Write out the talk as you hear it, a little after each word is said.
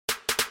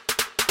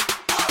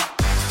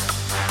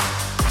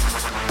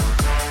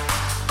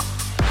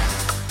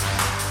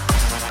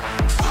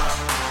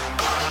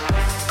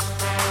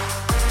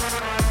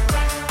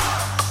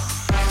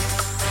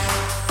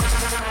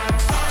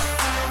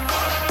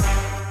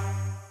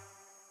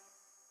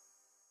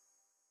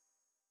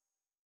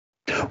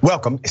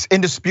Welcome, it's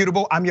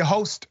indisputable. I'm your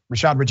host,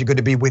 Rashad Richey, good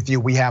to be with you.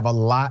 We have a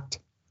lot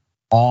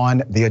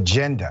on the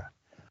agenda.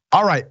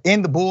 All right,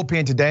 in the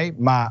bullpen today,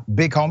 my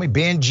big homie,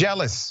 Ben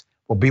Jealous,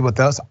 will be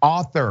with us,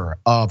 author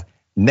of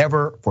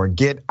Never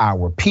Forget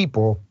Our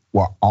People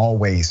Were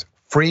Always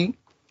Free,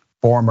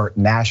 former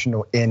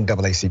national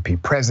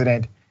NAACP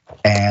president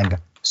and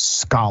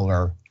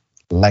scholar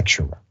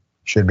lecturer.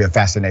 Should be a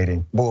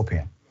fascinating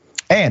bullpen.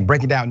 And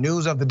breaking down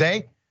news of the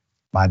day,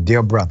 my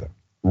dear brother,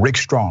 Rick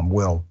Strom,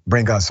 will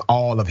bring us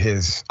all of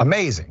his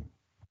amazing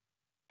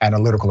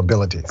analytical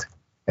abilities,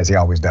 as he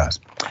always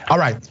does. All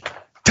right,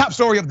 top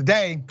story of the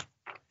day.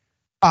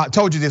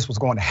 Told you this was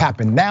going to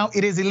happen. Now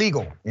it is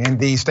illegal in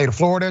the state of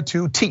Florida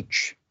to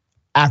teach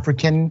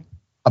African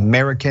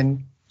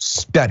American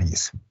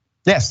studies.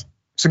 Yes,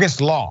 it's against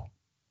the law.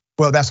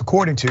 Well, that's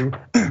according to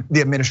the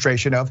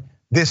administration of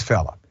this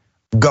fella,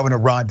 Governor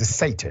Ron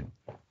DeSatan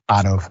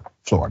out of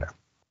Florida.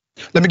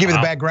 Let me give you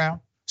the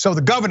background. So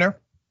the governor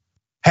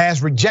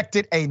has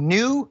rejected a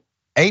new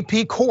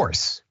AP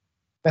course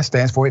that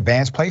stands for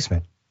Advanced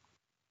Placement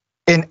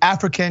in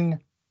African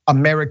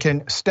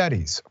American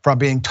Studies from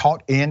being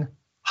taught in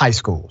high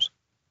schools.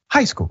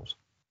 High schools.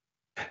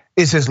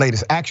 It's his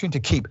latest action to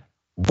keep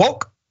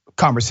woke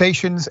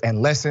conversations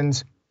and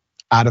lessons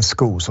out of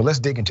school. So let's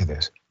dig into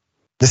this.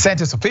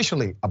 DeSantis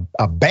officially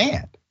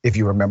banned, if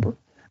you remember,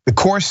 the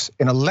course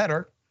in a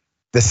letter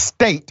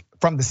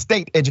from the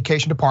state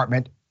education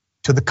department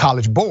to the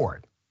College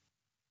Board,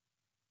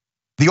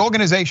 the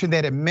organization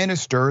that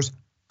administers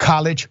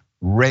college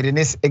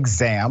readiness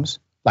exams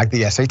like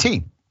the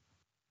SAT.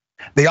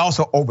 They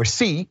also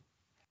oversee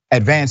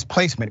advanced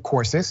placement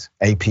courses,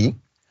 AP,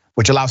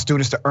 which allow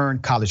students to earn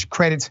college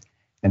credits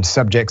in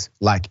subjects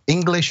like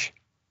English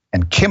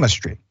and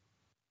chemistry.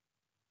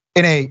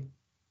 In a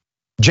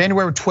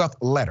January 12th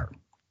letter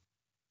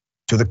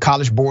to the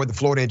College Board, the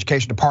Florida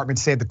Education Department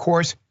said the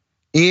course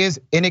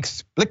is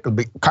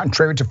inexplicably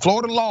contrary to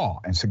Florida law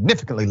and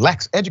significantly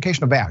lacks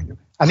educational value.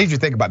 I need you to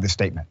think about this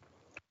statement.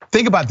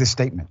 Think about this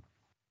statement.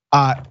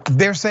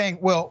 They're saying,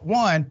 well,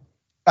 one,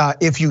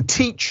 if you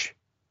teach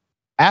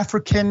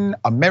African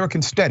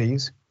American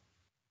studies,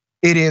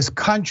 it is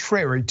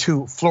contrary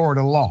to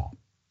Florida law.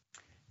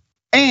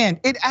 And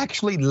it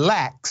actually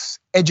lacks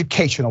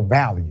educational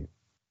value.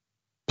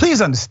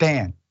 Please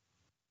understand,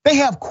 they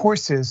have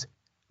courses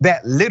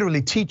that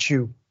literally teach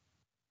you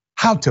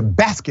how to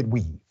basket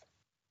weave.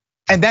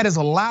 And that is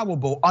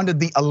allowable under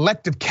the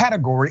elective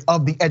category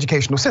of the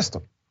educational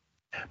system.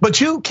 But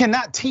you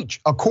cannot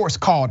teach a course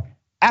called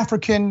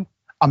African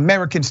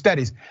American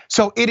Studies.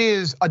 So it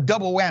is a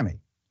double whammy.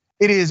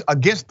 It is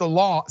against the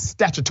law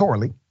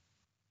statutorily.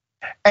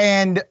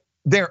 And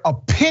their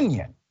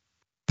opinion,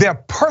 their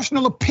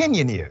personal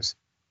opinion is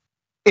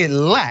it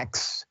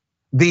lacks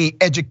the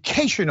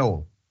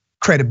educational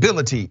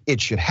credibility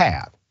it should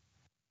have.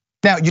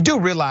 Now, you do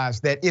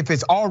realize that if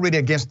it's already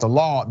against the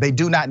law, they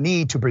do not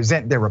need to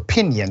present their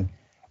opinion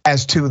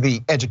as to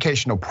the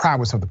educational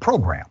prowess of the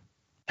program.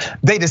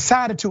 They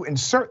decided to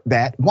insert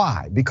that.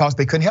 Why? Because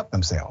they couldn't help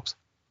themselves.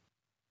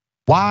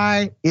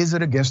 Why is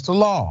it against the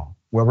law?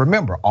 Well,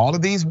 remember, all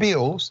of these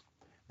bills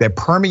that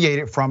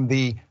permeated from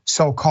the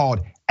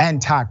so-called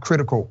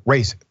anti-critical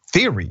race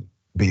theory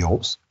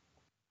bills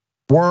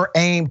were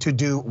aimed to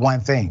do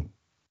one thing: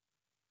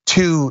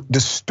 to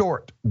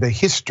distort the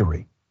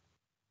history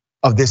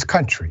of this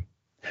country,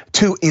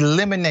 to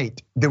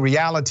eliminate the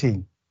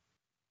reality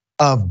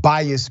of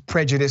bias,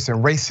 prejudice,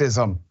 and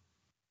racism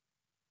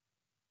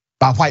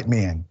by white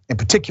men, in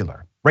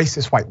particular,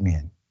 racist white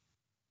men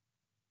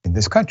in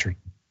this country,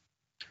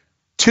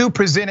 to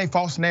present a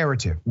false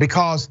narrative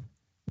because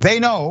they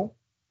know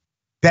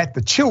that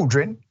the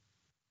children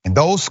in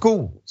those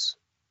schools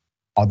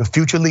are the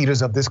future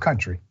leaders of this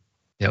country.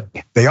 Yep.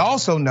 They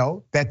also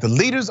know that the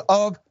leaders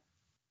of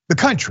the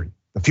country,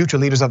 the future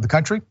leaders of the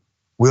country,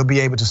 will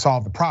be able to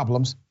solve the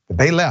problems that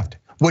they left,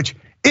 which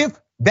if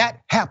that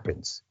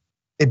happens,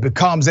 it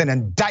becomes an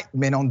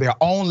indictment on their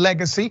own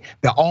legacy,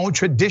 their own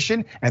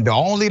tradition, and their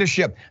own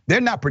leadership.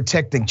 They're not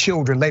protecting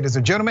children, ladies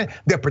and gentlemen,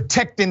 they're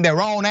protecting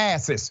their own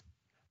asses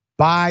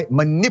by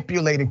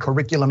manipulating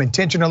curriculum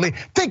intentionally.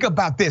 Think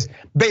about this,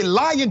 they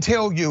lie and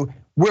tell you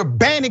we're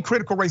banning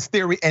critical race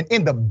theory, and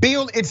in the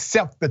bill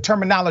itself, the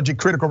terminology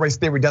critical race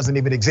theory doesn't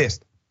even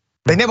exist.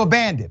 They never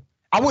banned it.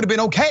 I would have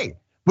been okay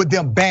with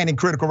them banning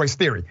critical race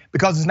theory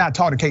because it's not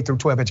taught in K through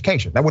 12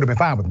 education. That would have been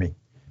fine with me,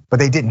 but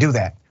they didn't do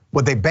that.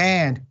 What they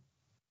banned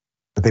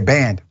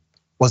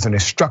was an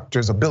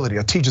instructor's ability,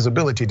 a teacher's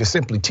ability to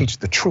simply teach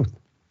the truth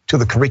to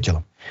the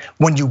curriculum.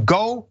 When you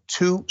go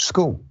to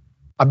school,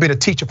 I've been a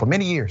teacher for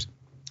many years.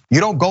 You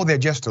don't go there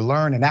just to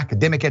learn an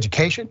academic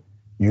education.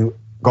 You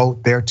go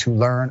there to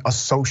learn a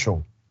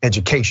social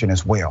education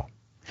as well.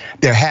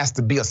 There has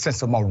to be a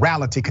sense of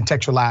morality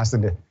contextualized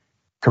in the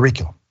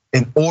curriculum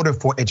in order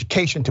for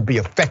education to be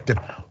effective.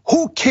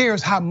 Who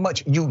cares how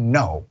much you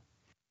know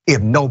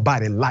if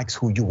nobody likes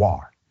who you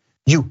are?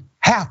 You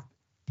have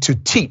to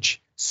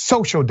teach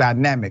social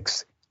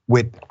dynamics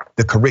with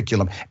the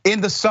curriculum.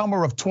 In the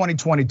summer of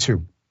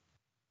 2022,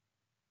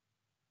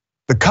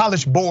 the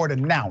College Board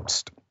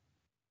announced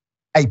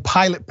a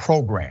pilot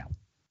program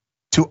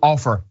to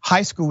offer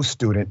high school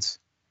students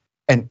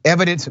an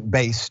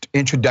evidence-based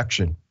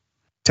introduction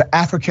to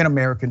African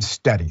American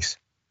studies.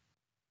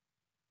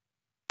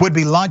 Would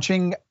be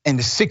launching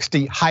in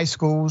 60 high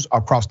schools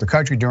across the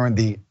country during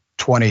the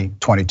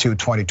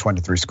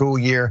 2022-2023 school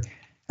year,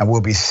 and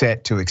will be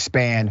set to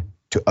expand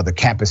to other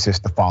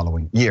campuses the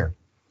following year.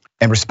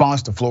 In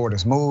response to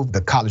Florida's move,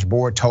 the College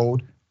Board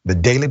told the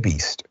Daily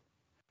Beast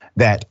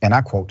that, and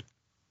I quote,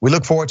 "We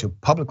look forward to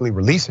publicly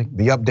releasing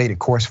the updated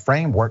course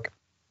framework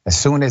as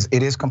soon as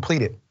it is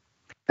completed,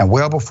 and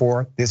well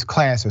before this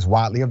class is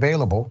widely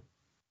available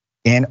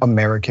in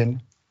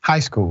American high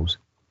schools."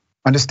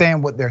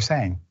 Understand what they're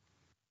saying.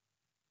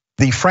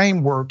 The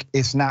framework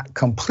is not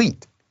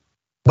complete,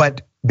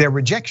 but their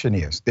rejection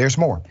is. There's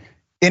more.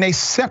 In a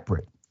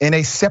separate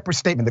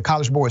statement, the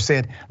College Board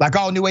said, like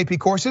all new AP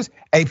courses,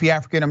 AP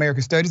African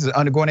American Studies is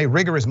undergoing a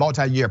rigorous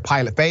multi-year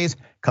pilot phase,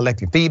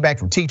 collecting feedback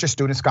from teachers,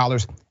 students,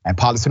 scholars, and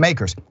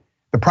policymakers.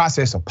 The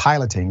process of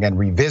piloting and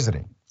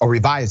revising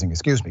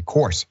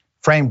course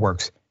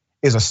frameworks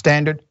is a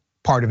standard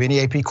part of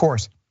any AP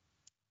course,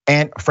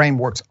 and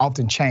frameworks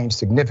often change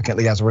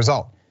significantly as a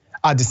result.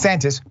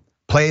 DeSantis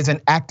plays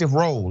an active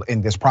role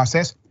in this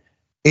process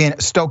in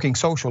stoking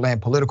social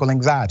and political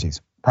anxieties,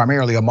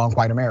 primarily among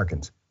white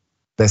Americans,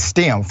 that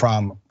stem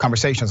from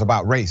conversations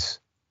about race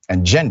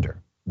and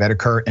gender that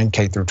occur in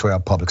K through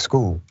 12 public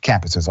school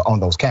campuses or on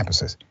those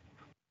campuses.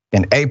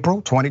 In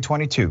April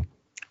 2022,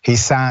 he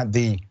signed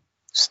the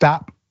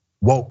Stop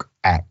Woke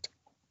Act,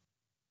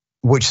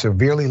 which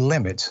severely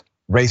limits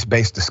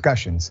race-based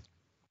discussions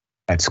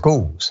at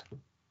schools.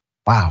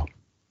 Wow,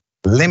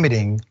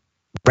 limiting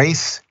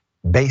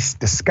race-based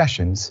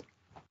discussions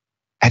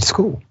at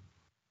school.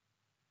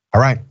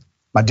 All right,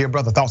 my dear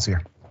brother, thoughts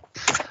here.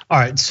 All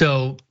right,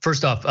 so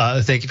first off,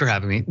 thank you for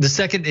having me. The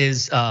second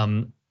is,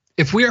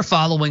 if we are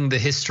following the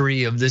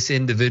history of this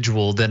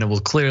individual, then it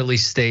will clearly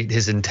state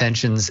his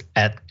intentions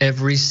at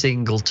every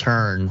single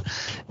turn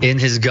in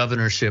his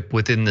governorship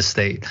within the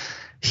state.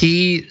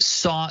 He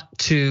sought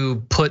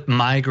to put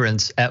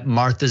migrants at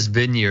Martha's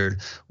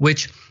Vineyard,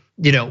 which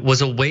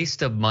was a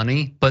waste of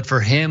money, but for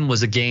him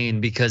was a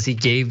gain because he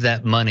gave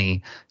that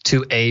money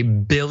to a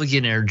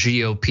billionaire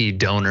GOP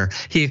donor.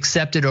 He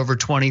accepted over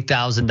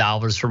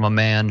 $20,000 from a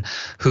man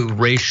who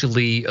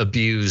racially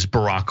abused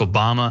Barack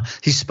Obama.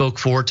 He spoke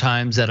 4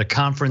 times at a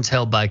conference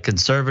held by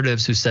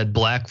conservatives who said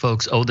black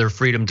folks owe their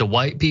freedom to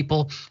white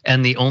people,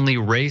 and the only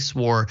race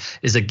war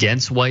is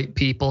against white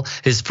people.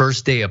 His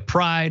first day of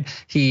Pride,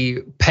 he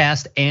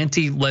passed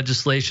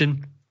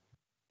anti-trans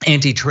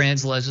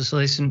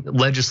legislation,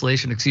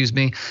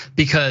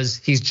 because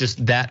he's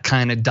just that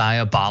kind of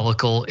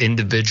diabolical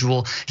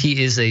individual.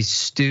 He is a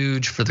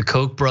stooge for the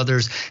Koch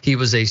brothers. He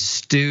was a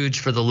stooge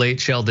for the late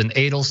Sheldon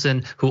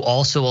Adelson, who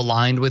also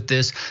aligned with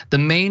this. The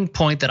main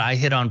point that I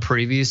hit on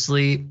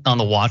previously on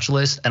the watch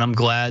list, and I'm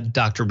glad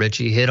Dr.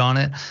 Richey hit on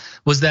it,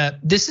 was that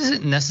this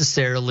isn't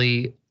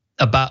necessarily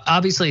about,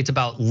 obviously it's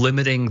about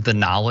limiting the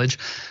knowledge,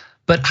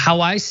 but how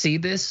I see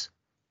this,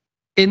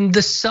 in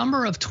the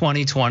summer of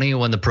 2020,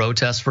 when the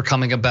protests were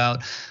coming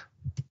about,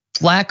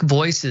 black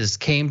voices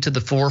came to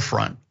the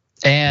forefront.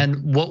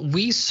 And what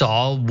we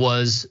saw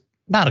was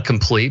not a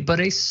complete, but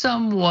a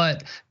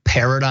somewhat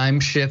paradigm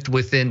shift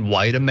within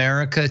white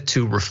America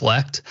to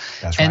reflect.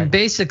 That's right. And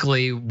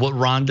basically what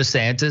Ron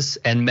DeSantis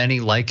and many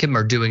like him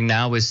are doing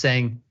now is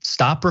saying,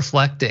 stop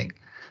reflecting.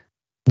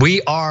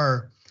 We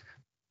are,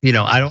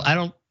 I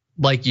don't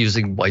like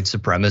using white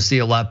supremacy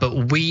a lot,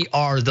 but we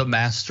are the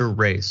master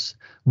race.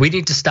 We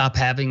need to stop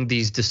having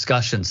these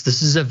discussions.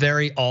 This is a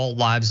very all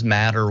lives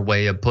matter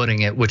way of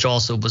putting it, which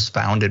also was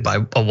founded by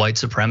a white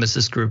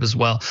supremacist group as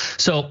well.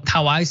 So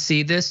how I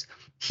see this,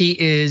 he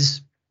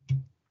is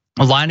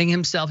aligning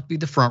himself to be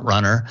the front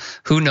runner.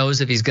 Who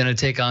knows if he's gonna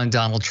take on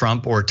Donald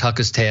Trump or tuck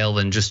his tail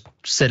and just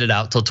sit it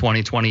out till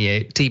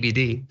 2028,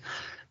 TBD.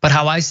 But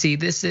how I see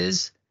this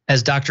is,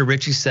 as Dr.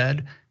 Richey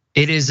said,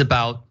 it is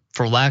about,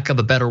 for lack of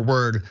a better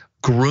word,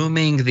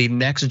 grooming the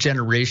next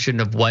generation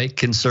of white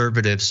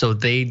conservatives so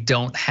they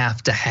don't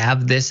have to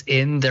have this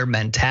in their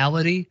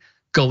mentality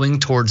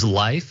going towards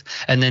life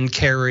and then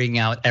carrying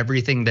out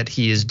everything that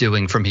he is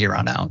doing from here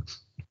on out.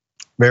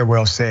 Very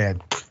well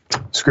said.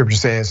 Scripture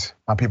says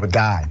my people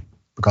died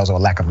because of a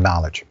lack of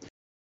knowledge.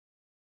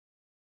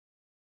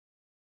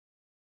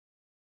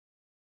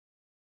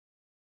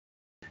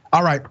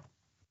 All right,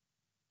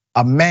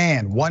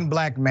 one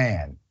black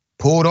man,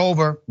 pulled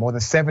over more than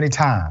 70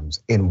 times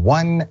in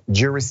one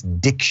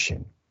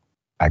jurisdiction.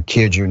 I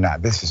kid you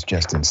not, this is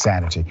just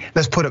insanity.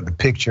 Let's put up the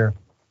picture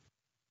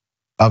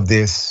of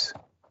this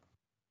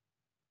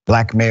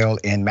black male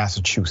in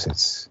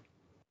Massachusetts.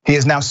 He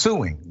is now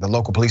suing the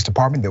local police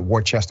department, the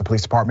Worcester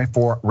Police Department,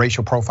 for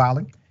racial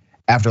profiling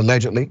after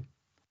allegedly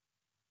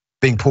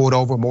being pulled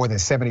over more than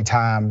 70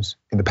 times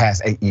in the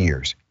past 8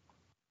 years.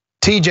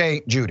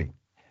 TJ Judy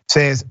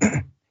says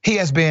he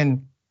has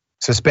been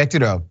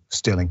suspected of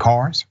stealing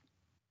cars.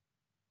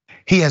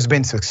 He has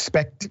been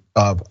suspected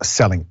of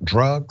selling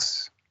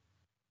drugs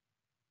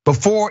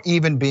before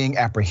even being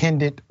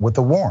apprehended with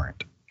a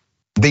warrant.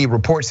 The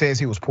report says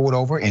he was pulled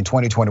over in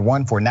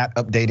 2021 for not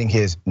updating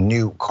his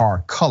new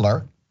car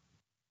color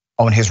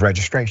on his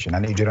registration. I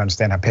need you to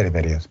understand how petty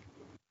that is.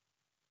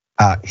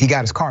 He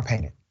got his car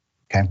painted,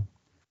 okay?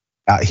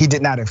 He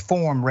did not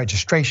inform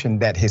registration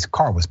that his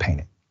car was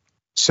painted.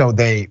 So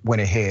they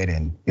went ahead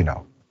and,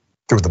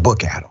 threw the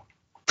book at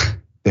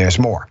him. There's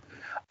more.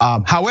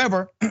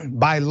 However,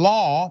 by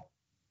law,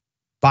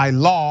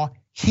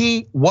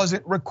 he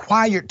wasn't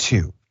required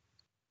to.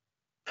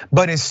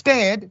 But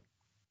instead,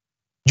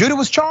 Judah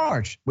was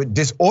charged with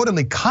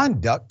disorderly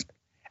conduct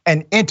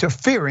and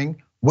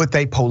interfering with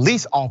a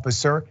police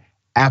officer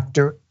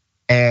after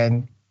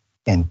an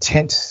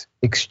intense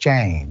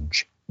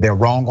exchange. They're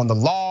wrong on the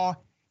law.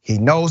 He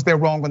knows they're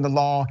wrong on the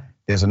law.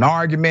 There's an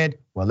argument.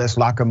 Well, let's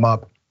lock him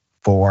up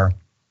for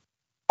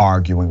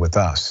arguing with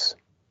us.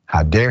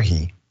 How dare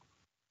he?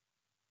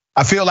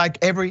 I feel like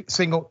every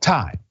single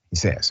time, he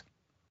says,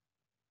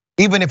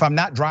 even if I'm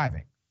not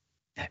driving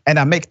and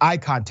I make eye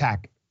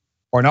contact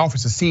or an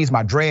officer sees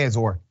my dreads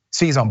or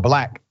sees I'm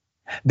black,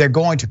 they're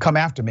going to come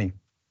after me.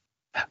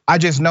 I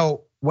just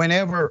know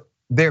whenever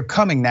they're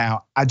coming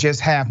now, I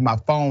just have my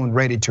phone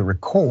ready to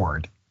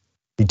record,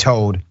 he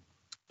told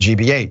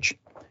GBH.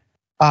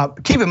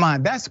 Keep in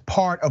mind, that's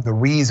part of the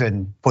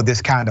reason for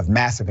this kind of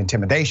massive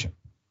intimidation.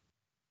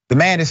 The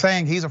man is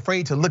saying he's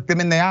afraid to look them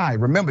in the eye.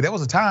 Remember, there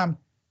was a time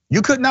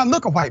you could not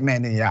look a white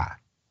man in the eye.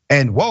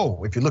 And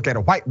whoa, if you look at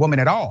a white woman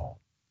at all.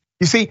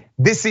 You see,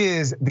 this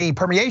is the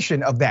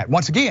permeation of that.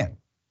 Once again,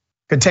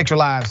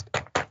 contextualized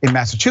in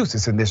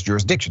Massachusetts in this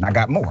jurisdiction. I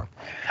got more.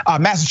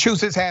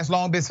 Massachusetts has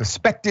long been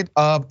suspected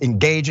of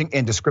engaging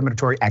in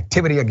discriminatory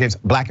activity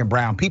against black and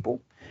brown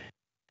people.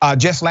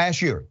 Just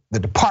last year, the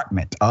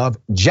Department of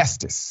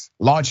Justice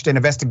launched an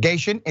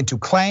investigation into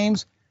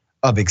claims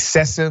of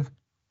excessive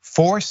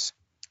force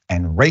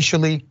and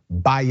racially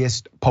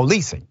biased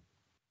policing.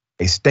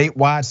 A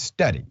statewide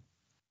study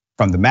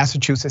from the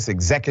Massachusetts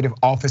Executive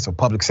Office of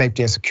Public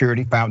Safety and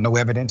Security found no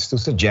evidence to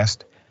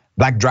suggest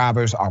black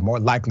drivers are more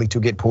likely to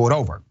get pulled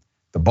over.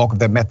 The bulk of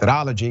their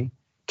methodology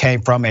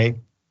came from a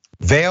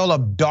veil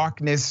of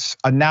darkness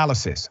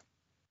analysis,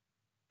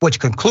 which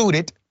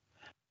concluded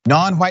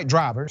non-white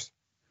drivers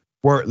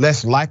were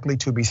less likely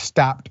to be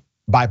stopped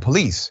by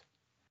police,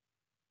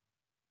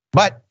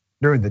 but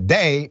during the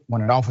day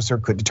when an officer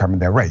could determine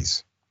their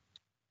race.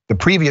 The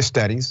previous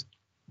studies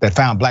that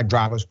found black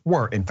drivers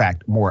were in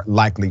fact more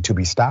likely to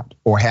be stopped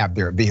or have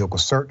their vehicle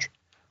searched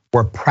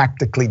were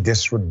practically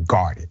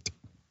disregarded.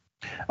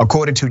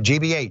 According to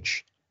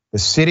GBH, the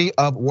city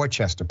of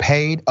Worcester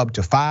paid up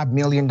to $5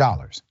 million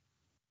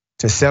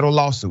to settle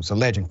lawsuits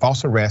alleging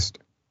false arrest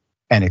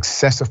and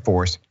excessive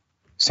force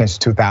since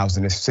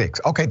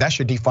 2006. Okay, that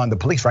should defund the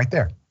police right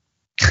there.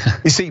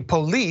 You see,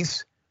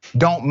 police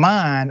don't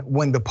mind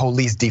when the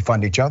police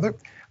defund each other.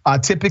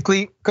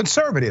 Typically,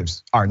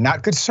 conservatives are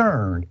not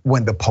concerned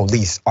when the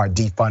police are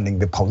defunding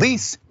the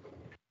police.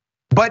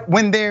 But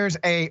when there's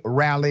a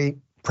rally,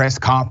 press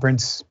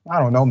conference, I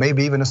don't know,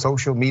 maybe even a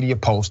social media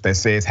post that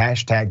says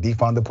hashtag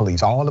defund the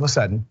police, all of a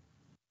sudden,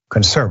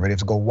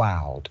 conservatives go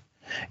wild.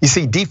 You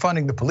see,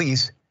 defunding the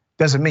police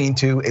doesn't mean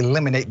to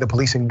eliminate the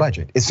policing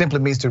budget. It simply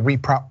means to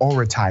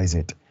reprioritize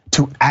it,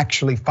 to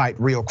actually fight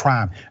real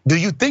crime. Do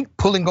you think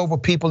pulling over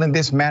people in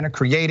this manner,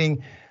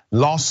 creating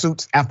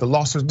lawsuits after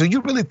lawsuits, do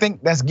you really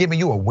think that's giving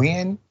you a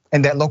win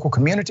in that local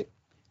community?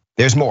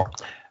 There's more.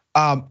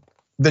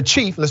 The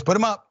chief, let's put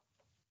him up.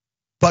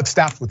 Buck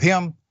stops with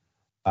him.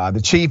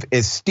 The chief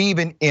is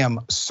Stephen M.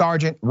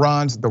 Sargent,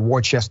 runs the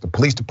Worcester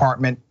Police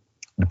Department.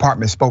 The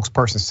department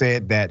spokesperson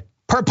said that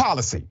per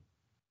policy,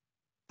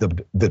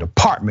 the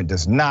department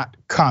does not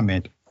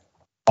comment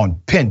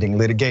on pending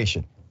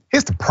litigation.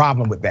 Here's the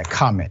problem with that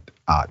comment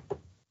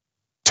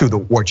to the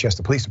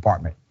Worcester Police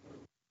Department.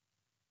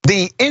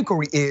 The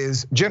inquiry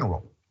is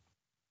general.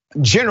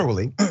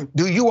 Generally,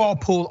 do you all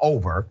pull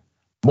over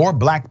more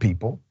black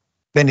people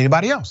than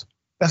anybody else?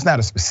 That's not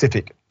a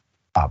specific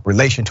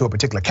relation to a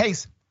particular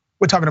case.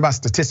 We're talking about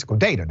statistical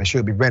data that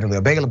should be readily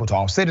available to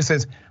all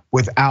citizens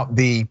without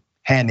the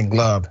hand in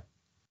glove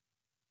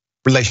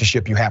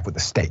relationship you have with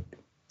the state.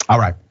 All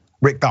right,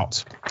 Rick,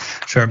 thoughts?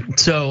 Sure.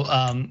 So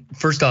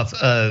first off,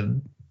 I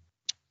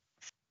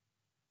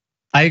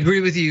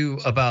agree with you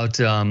about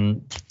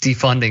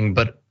defunding,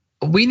 but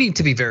we need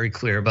to be very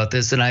clear about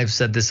this, and I've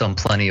said this on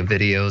plenty of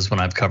videos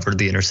when I've covered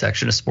the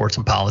intersection of sports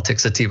and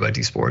politics at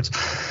TYT Sports.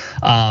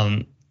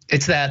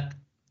 It's that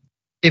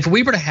if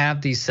we were to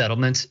have these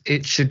settlements,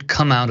 it should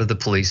come out of the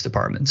police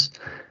departments.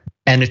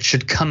 And it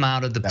should come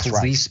out of the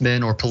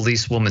policeman or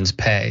policewoman's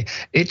pay.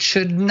 It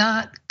should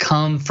not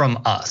come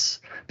from us.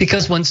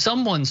 Because when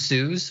someone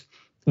sues,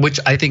 which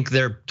I think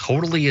they're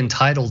totally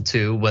entitled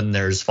to when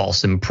there's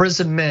false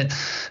imprisonment,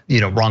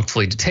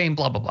 wrongfully detained,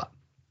 blah, blah, blah.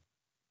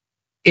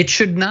 It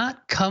should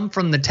not come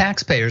from the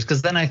taxpayers,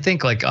 because then I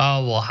think like,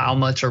 oh, well, how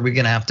much are we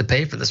gonna have to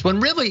pay for this? When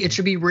really it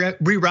should be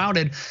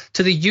rerouted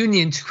to the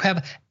unions who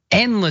have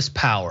endless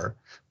power,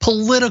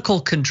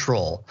 political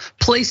control,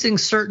 placing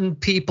certain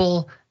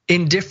people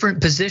in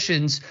different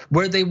positions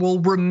where they will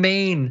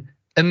remain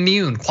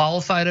immune.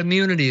 Qualified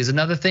immunity is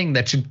another thing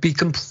that should be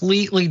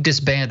completely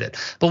disbanded.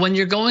 But when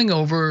you're going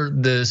over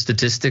the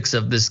statistics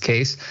of this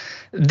case,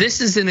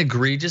 this is an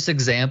egregious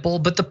example,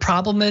 but the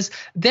problem is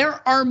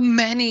there are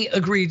many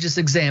egregious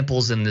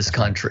examples in this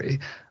country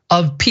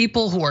of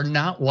people who are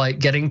not white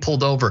getting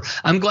pulled over.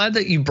 I'm glad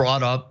that you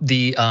brought up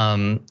the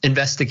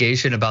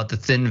investigation about the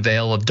thin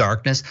veil of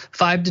darkness,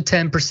 5 to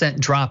 10%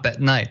 drop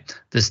at night.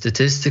 The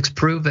statistics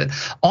prove it.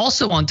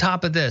 Also on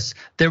top of this,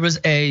 there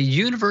was a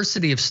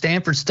University of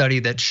Stanford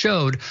study that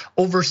showed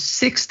over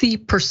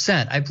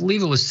 60%, I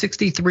believe it was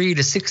 63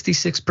 to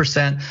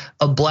 66%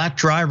 of black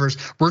drivers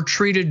were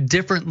treated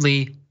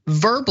differently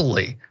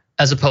verbally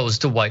as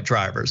opposed to white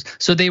drivers.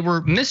 So they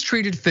were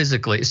mistreated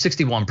physically,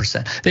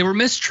 61%. They were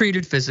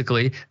mistreated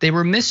physically, they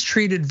were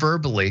mistreated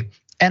verbally.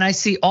 And I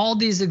see all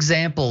these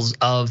examples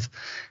of,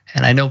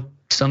 and I know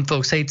some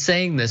folks hate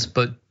saying this,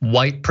 but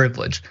white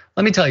privilege.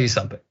 Let me tell you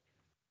something.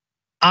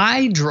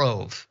 I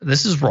drove,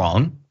 this is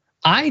wrong,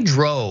 I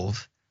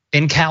drove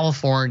in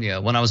California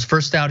when I was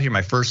first out here,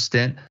 my first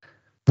stint,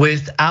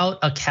 without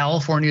a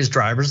California's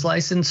driver's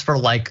license for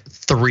like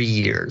 3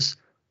 years.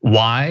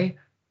 Why?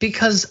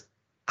 Because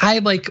I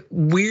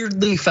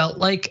weirdly felt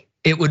like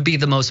it would be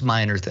the most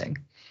minor thing.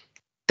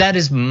 That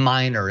is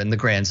minor in the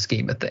grand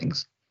scheme of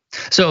things.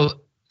 So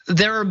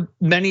there are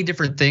many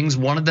different things.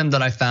 One of them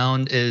that I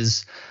found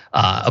is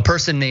a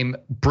person named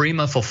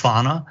Brima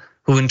Fofana,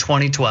 who in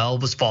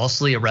 2012 was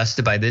falsely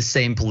arrested by this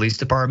same police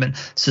department,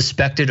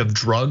 suspected of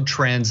drug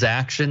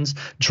transactions,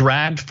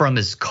 dragged from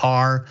his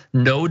car,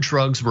 no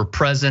drugs were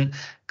present,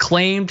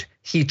 claimed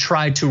he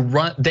tried to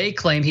run, they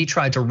claim he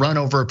tried to run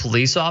over a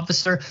police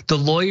officer. The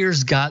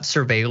lawyers got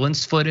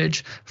surveillance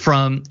footage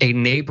from a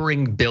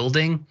neighboring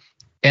building.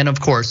 And of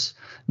course,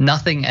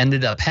 nothing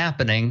ended up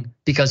happening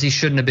because he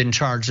shouldn't have been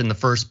charged in the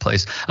first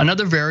place.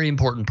 Another very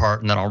important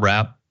part, and then I'll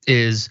wrap,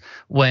 is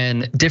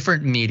when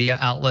different media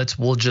outlets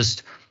will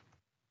just,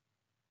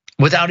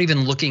 without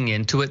even looking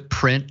into it,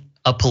 print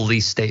a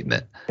police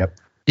statement. Yep.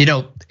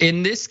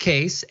 In this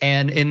case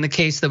and in the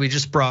case that we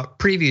just brought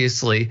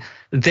previously,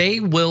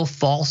 they will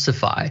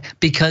falsify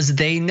because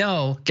they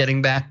know,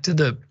 getting back to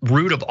the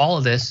root of all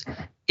of this,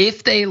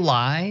 if they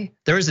lie,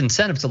 there is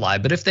incentive to lie,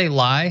 but if they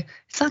lie,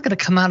 it's not gonna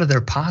come out of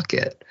their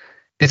pocket.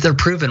 If they're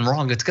proven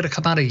wrong, it's gonna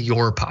come out of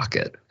your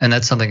pocket. And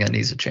that's something that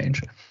needs to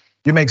change.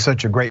 You make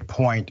such a great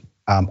point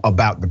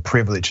about the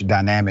privilege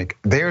dynamic.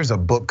 There's a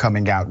book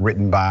coming out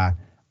written by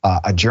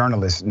a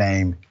journalist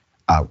named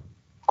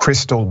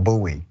Crystal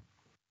Bowie,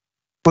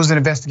 who was an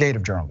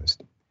investigative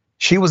journalist.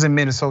 She was in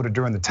Minnesota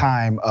during the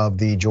time of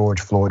the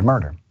George Floyd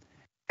murder.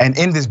 And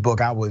in this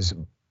book, I was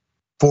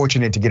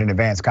fortunate to get an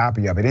advance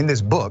copy of it. In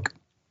this book,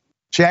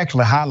 she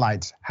actually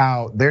highlights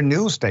how their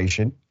news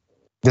station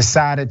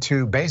decided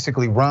to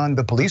basically run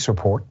the police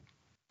report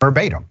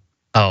verbatim.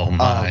 Oh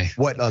my.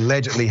 What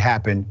allegedly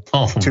happened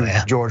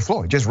to George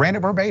Floyd. Just ran it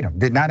verbatim,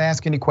 did not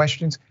ask any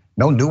questions,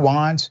 no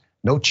nuance,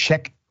 no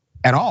check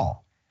at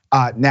all.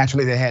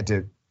 Naturally, they had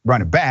to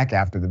run it back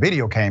after the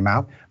video came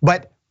out.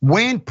 But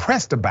when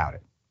pressed about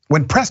it,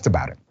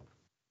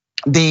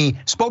 the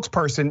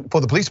spokesperson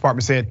for the police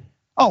department said,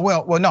 "Oh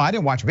well, no, I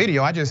didn't watch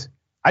video. I just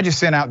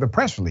sent out the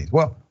press release."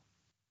 Well,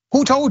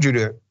 who told you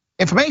the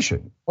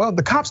information? Well,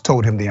 the cops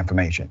told him the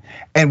information.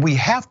 And we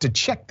have to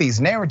check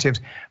these narratives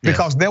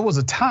because there was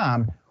a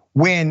time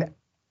when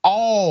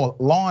all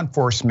law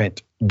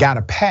enforcement got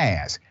a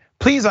pass.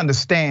 Please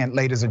understand,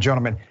 ladies and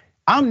gentlemen,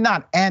 I'm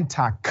not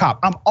anti-cop,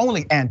 I'm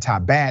only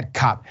anti-bad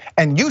cop.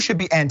 And you should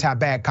be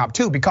anti-bad cop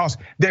too, because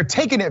they're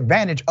taking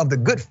advantage of the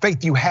good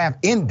faith you have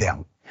in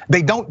them.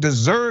 They don't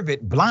deserve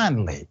it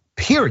blindly,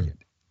 period,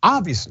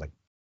 obviously.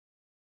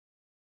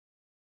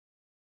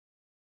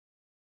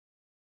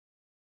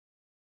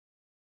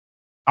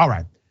 All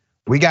right,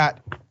 we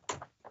got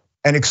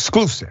an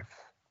exclusive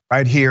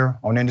right here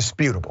on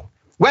Indisputable.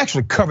 We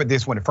actually covered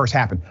this when it first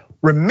happened.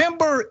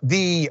 Remember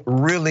the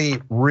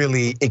really,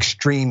 really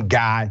extreme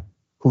guy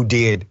who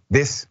did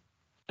this?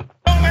 Don't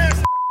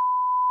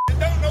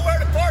know where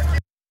to park your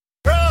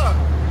truck.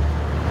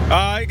 All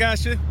right,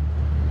 got you. You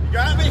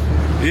got me?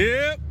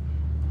 Yep.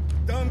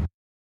 Dumb,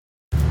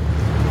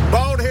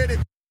 bald-headed.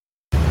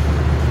 See,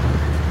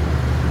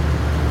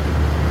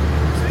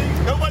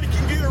 nobody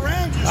can get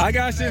around you. I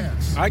got you.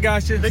 Ass. I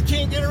got you. They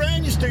can't get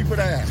around you, stupid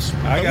ass.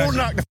 I got want to you.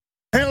 knock the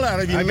hell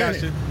out of you. I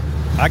got you.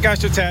 I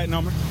got your tag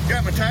number.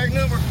 Got my tag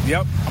number?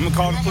 Yep. I'm gonna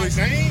call the police.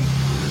 My name?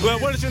 Well,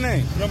 what is your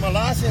name? You know my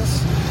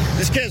license?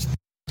 This kid's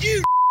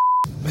you.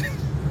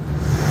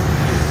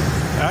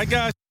 I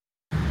got you.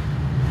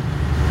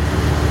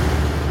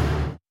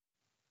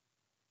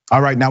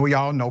 All right, now we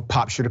all know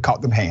Pop should have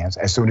caught them hands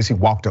as soon as he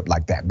walked up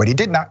like that, but he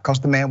did not because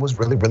the man was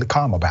really, really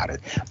calm about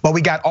it. But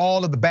we got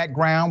all of the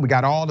background, we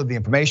got all of the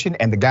information,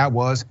 and the guy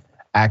was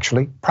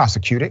actually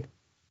prosecuted.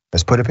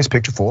 Let's put up his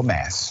picture for a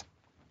mass.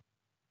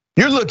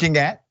 You're looking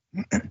at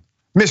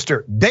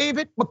Mr.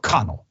 David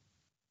McConnell,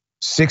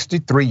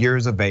 63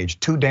 years of age,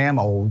 too damn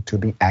old to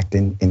be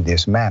acting in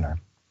this manner.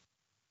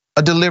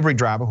 A delivery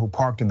driver who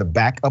parked in the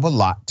back of a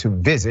lot to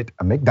visit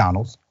a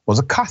McDonald's was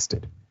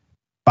accosted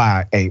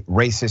by a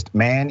racist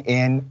man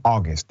in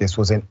August. This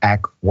was in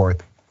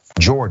Acworth,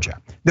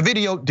 Georgia. The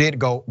video did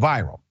go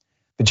viral.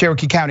 The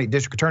Cherokee County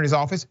District Attorney's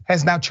Office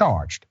has now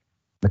charged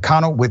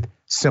McConnell with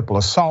simple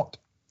assault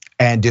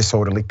and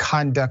disorderly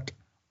conduct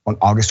on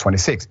August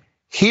 26th.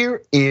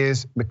 Here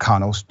is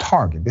McConnell's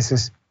target. This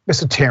is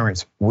Mr.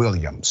 Terrence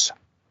Williams.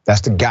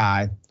 That's the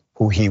guy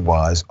who he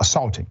was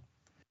assaulting,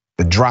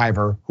 the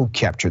driver who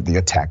captured the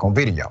attack on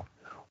video.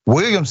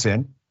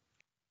 Williamson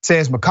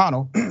says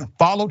McConnell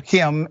followed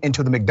him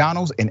into the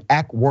McDonald's in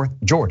Acworth,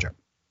 Georgia.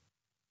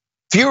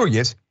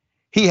 Furious,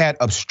 he had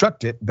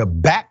obstructed the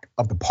back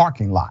of the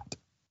parking lot.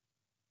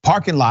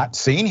 Parking lot,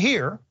 seen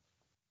here,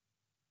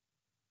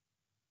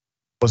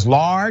 was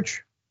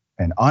large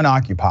and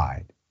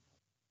unoccupied,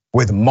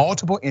 with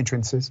multiple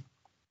entrances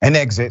and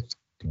exits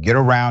to get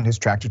around his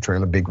tractor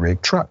trailer big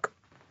rig truck.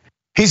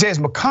 He says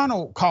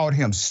McConnell called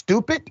him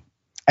stupid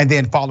and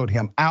then followed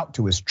him out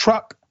to his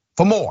truck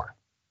for more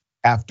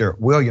after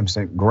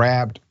Williamson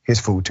grabbed his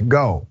food to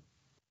go.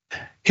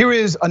 Here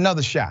is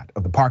another shot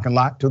of the parking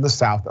lot to the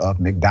south of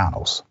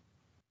McDonald's.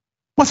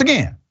 Once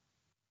again,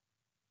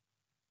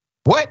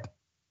 what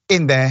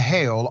in the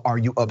hell are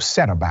you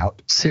upset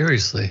about?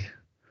 Seriously.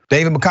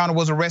 David McConnell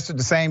was arrested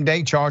the same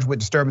day, charged with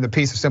disturbing the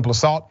peace of simple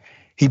assault.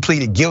 He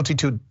pleaded guilty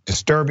to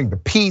disturbing the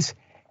peace.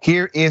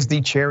 Here is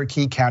the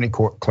Cherokee County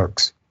Court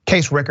Clerk's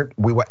case record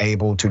we were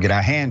able to get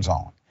our hands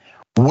on.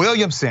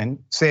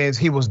 Williamson says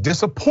he was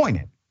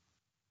disappointed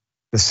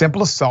the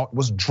simple assault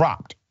was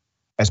dropped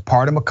as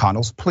part of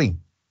McConnell's plea.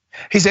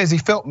 He says he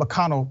felt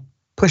McConnell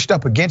pushed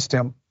up against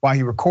him while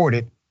he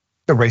recorded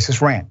the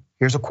racist rant.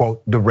 Here's a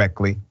quote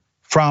directly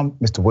from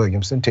Mr.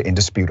 Williamson to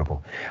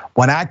Indisputable.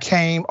 When I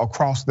came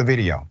across the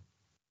video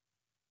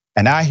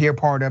and I hear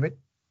part of it,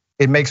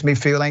 it makes me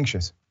feel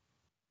anxious.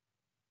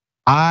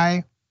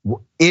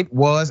 It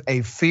was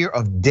a fear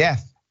of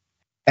death,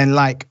 and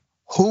like,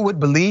 who would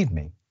believe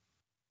me?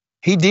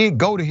 He did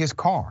go to his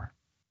car.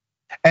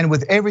 And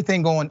with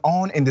everything going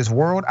on in this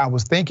world, I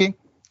was thinking,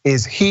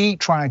 is he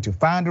trying to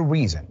find a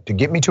reason to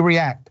get me to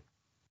react?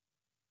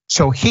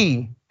 So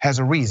he has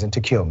a reason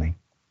to kill me.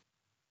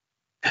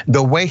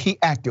 The way he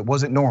acted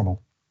wasn't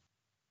normal.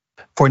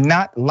 For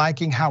not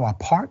liking how I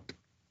parked,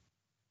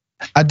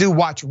 I do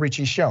watch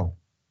Richie's show.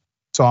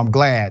 So I'm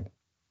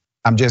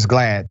just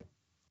glad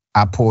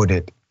I pulled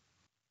it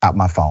out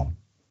my phone.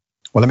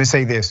 Well, let me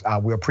say this,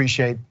 we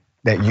appreciate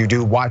that you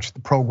do watch the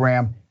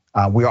program.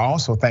 We are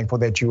also thankful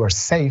that you are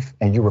safe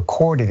and you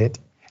recorded it,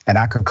 and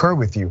I concur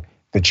with you.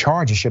 The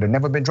charges should have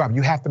never been dropped.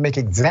 You have to make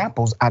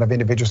examples out of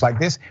individuals like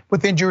this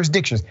within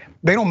jurisdictions.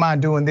 They don't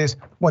mind doing this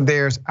when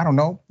there's, I don't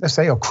know, let's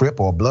say a Crip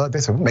or a Blood. They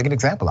say, we'll make an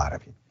example out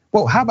of you.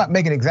 Well, how about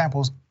making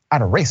examples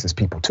out of racist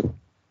people too?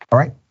 All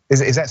right,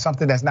 is that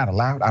something that's not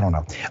allowed? I don't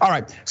know. All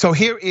right, so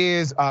here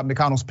is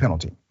McConnell's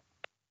penalty.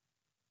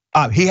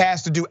 He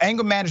has to do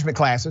anger management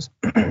classes,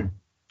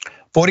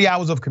 40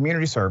 hours of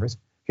community service.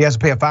 He has to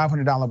pay a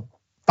 $500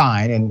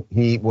 fine, and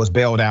he was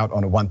bailed out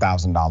on a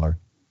 $1,000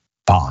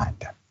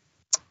 bond.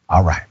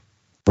 All right,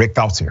 Rick,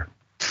 thoughts here?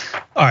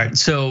 All right,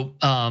 so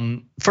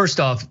first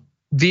off,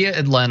 via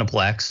Atlanta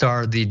Black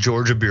Star, the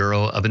Georgia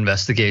Bureau of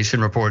Investigation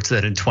reports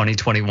that in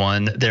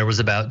 2021, there was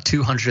about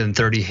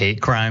 230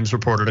 hate crimes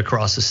reported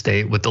across the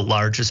state, with the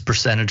largest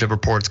percentage of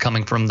reports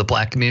coming from the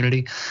Black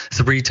community,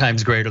 3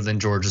 times greater than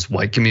Georgia's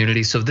white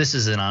community. So this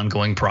is an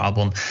ongoing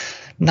problem,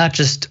 not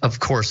just, of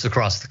course,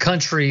 across the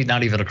country,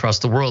 not even across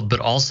the world, but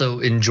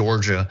also in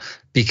Georgia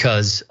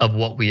because of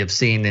what we have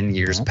seen in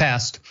years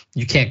past.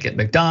 You can't get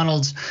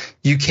McDonald's,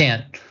 you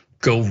can't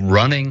go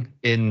running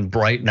in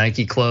bright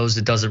Nike clothes,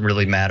 it doesn't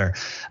really matter.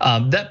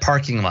 That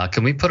parking lot,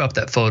 can we put up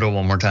that photo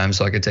one more time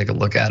so I could take a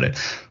look at it?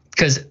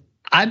 Because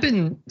I've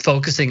been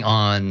focusing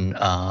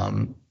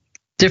on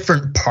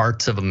different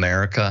parts of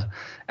America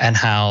and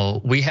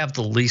how we have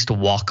the least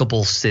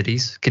walkable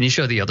cities. Can you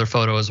show the other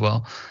photo as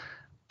well?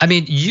 I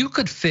mean, you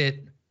could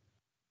fit,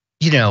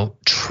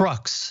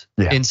 trucks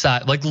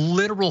inside, like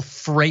literal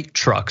freight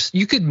trucks.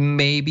 You could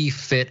maybe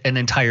fit an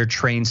entire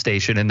train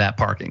station in that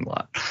parking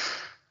lot.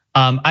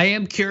 I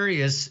am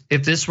curious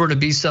if this were to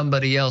be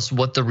somebody else,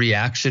 what the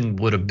reaction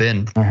would have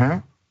been.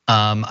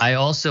 I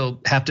also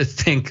have to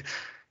think,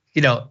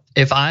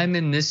 if I'm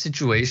in this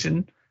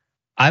situation,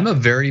 I'm a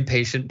very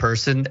patient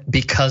person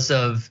because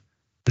of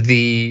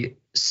the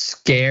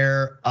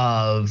scare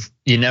of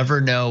you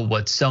never know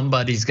what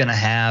somebody's gonna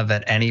have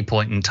at any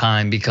point in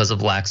time because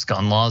of lax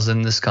gun laws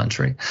in this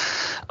country.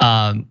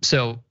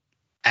 So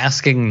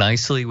asking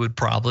nicely would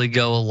probably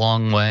go a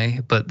long way,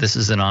 but this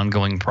is an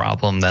ongoing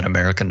problem that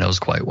America knows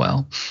quite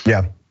well.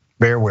 Yeah,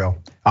 very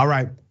well. All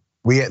right,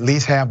 we at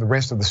least have the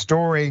rest of the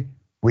story.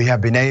 We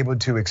have been able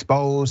to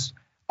expose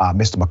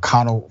Mr.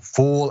 McConnell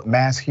full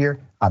mask here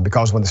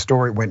because when the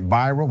story went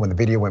viral, when the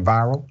video went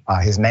viral,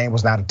 his name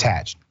was not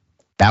attached.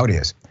 Now it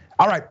is.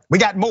 All right, we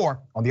got more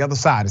on the other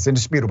side. It's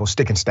Indisputable.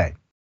 Stick and stay.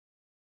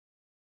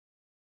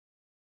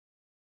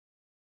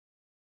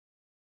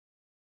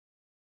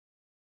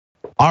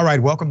 All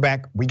right, welcome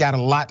back. We got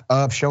a lot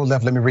of show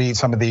left. Let me read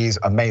some of these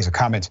amazing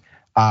comments.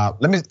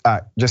 Let me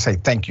just say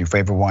thank you for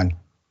everyone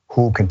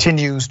who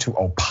continues to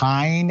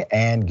opine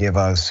and give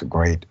us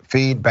great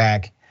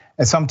feedback,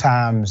 and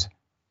sometimes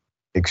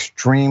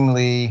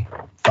extremely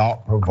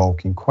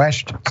thought-provoking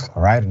questions,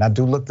 all right? And I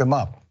do look them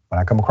up when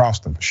I come across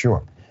them for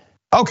sure.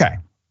 Okay,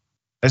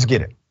 let's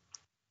get it.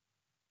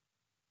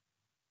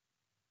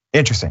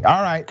 Interesting,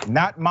 all right,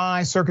 not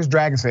my Circus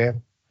Dragon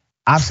said.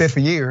 I've said for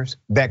years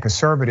that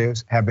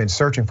conservatives have been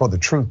searching for the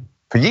truth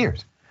for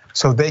years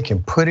so they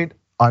can put it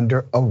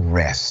under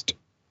arrest.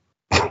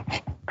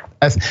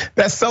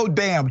 That's so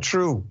damn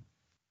true.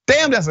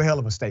 Damn, that's a hell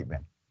of a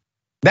statement.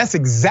 That's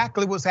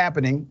exactly what's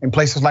happening in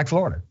places like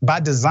Florida,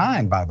 by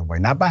design, by the way,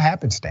 not by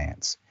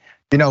happenstance.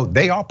 You know,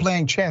 they are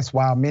playing chess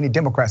while many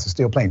Democrats are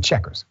still playing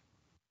checkers.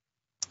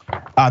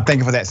 Thank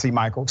you for that, C.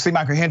 Michael. C.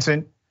 Michael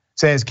Henson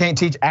says, can't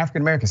teach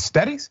African American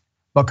studies,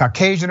 but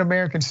Caucasian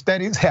American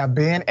studies have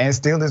been and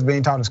still is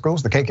being taught in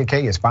schools. The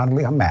KKK is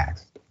finally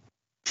unmasked.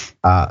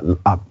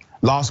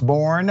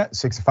 Lostborn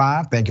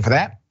 65, thank you for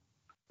that.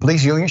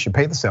 Police union should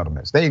pay the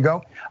settlements. There you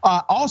go.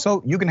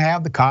 Also, you can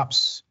have the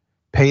cops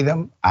pay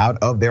them out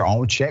of their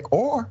own check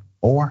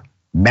or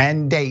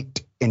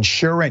mandate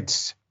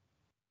insurance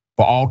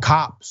for all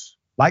cops,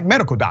 like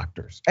medical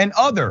doctors and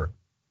other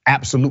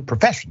absolute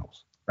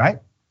professionals, right?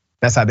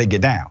 That's how they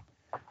get down.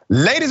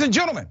 Ladies and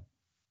gentlemen,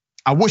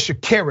 I wish a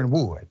Karen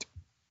would.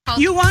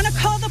 You want to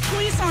call the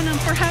police on them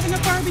for having a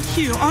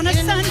barbecue on a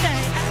Sunday.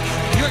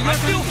 I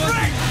feel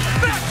free.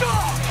 Back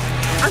off.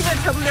 I'm going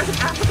to tell them there's an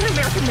African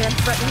American man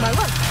threatening my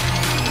life.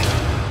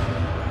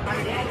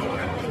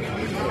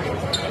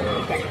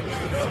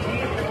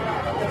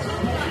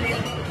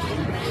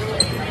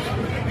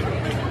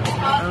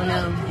 Oh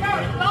no.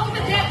 Close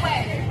it that way.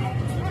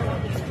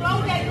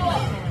 Close that door.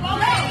 Close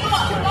that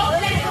door.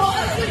 Close that door.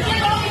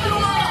 Close the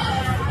door.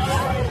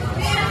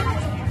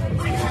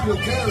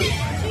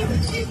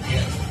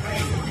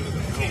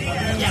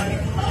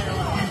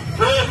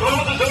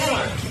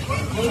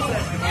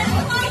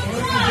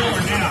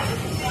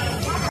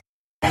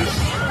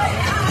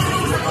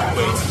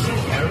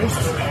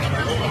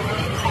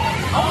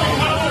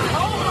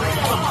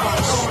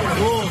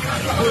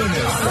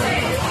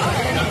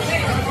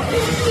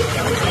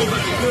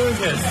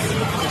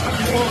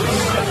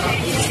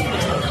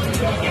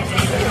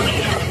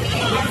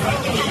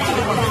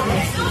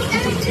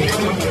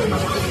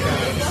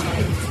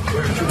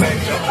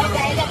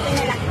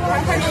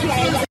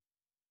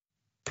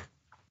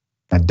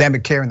 Now, damn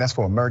it, Karen, that's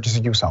for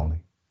emergency use only.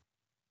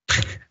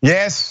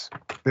 Yes,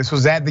 this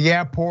was at the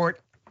airport.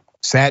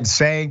 Sad to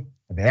say,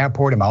 at the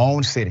airport in my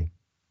own city,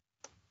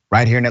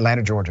 right here in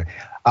Atlanta, Georgia.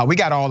 We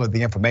got all of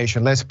the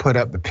information. Let's put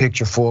up the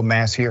picture full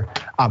mass here.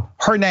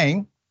 Her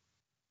name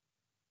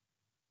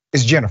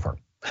is Jennifer.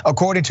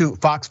 According to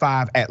Fox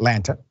 5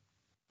 Atlanta,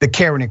 the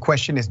Karen in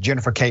question is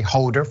Jennifer K.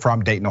 Holder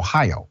from Dayton,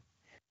 Ohio.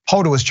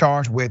 Holder was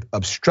charged with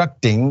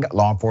obstructing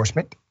law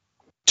enforcement,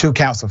 2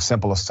 counts of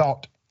simple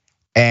assault,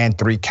 and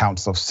 3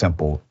 counts of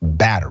simple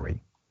battery.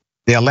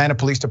 The Atlanta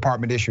Police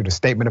Department issued a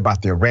statement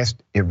about the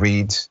arrest. It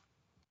reads,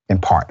 in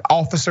part,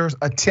 officers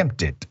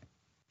attempted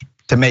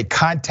to make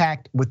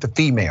contact with the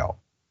female,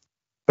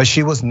 but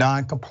she was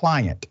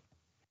non-compliant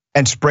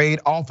and sprayed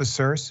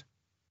officers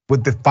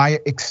with the fire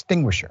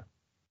extinguisher.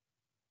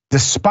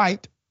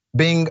 Despite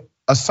being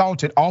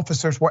assaulted,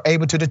 officers were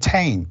able to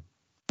detain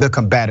the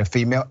combative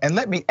female. And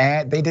let me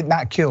add, they did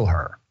not kill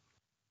her.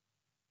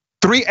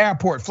 3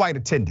 airport flight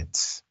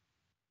attendants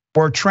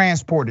were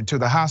transported to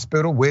the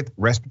hospital with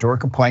respiratory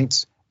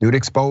complaints due to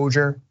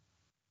exposure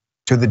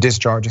to the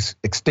discharge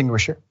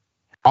extinguisher.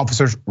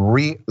 Officers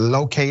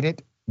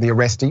relocated the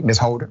arrestee, Ms.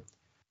 Holder,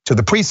 to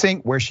the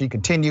precinct where she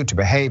continued to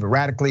behave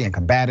erratically and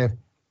combative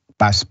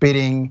by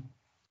spitting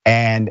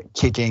and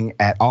kicking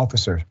at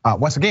officers.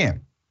 Once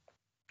again,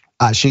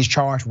 she's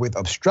charged with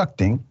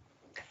obstructing,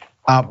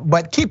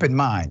 but keep in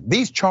mind,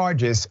 these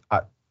charges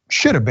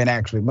should have been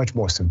actually much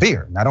more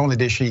severe. Not only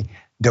did she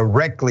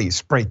directly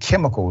spray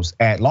chemicals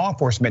at law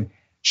enforcement,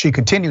 she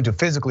continued to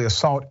physically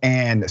assault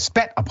and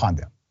spat upon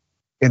them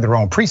in their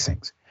own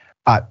precincts.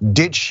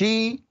 Did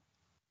she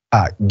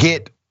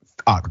get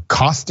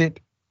accosted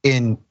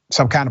in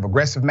some kind of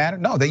aggressive manner?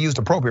 No, they used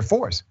appropriate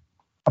force.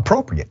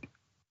 Appropriate,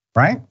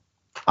 right?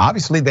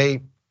 Obviously,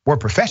 they were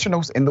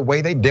professionals in the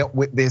way they dealt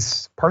with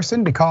this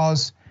person,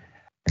 because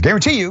I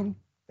guarantee you,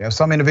 there are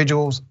some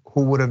individuals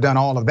who would have done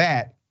all of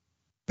that.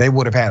 They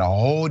would have had a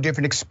whole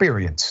different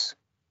experience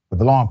with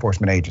the law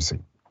enforcement agency.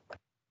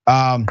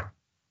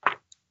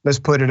 Let's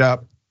put it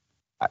up.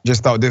 I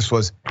just thought this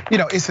was,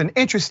 it's an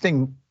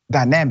interesting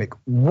dynamic.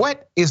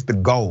 What is the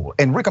goal?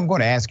 And Rick, I'm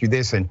going to ask you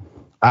this, and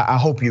I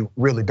hope you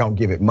really don't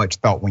give it much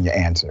thought when you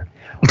answer.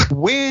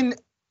 When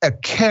a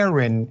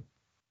Karen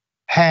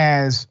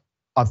has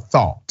a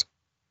thought,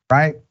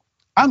 right?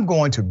 I'm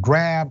going to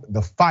grab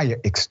the fire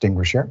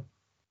extinguisher.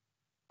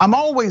 I'm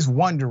always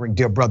wondering,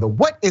 dear brother,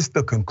 what is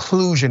the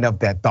conclusion of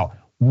that thought?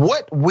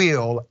 What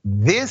will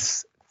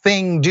this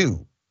thing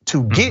do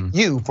to get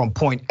you from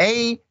point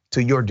A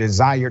to your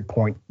desired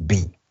point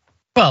B?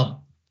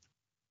 Well,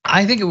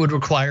 I think it would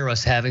require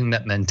us having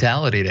that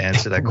mentality to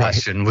answer that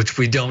question, which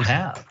we don't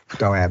have.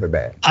 Don't have it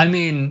bad. I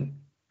mean,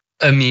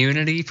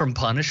 immunity from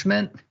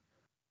punishment,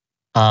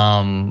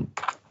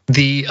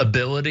 the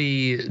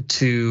ability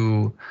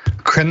to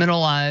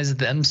criminalize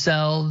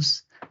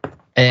themselves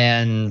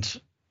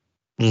and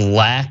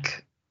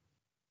lack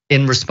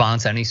in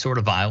response any sort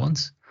of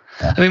violence.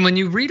 I mean, when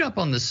you read up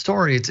on this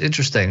story, it's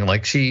interesting.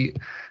 Like she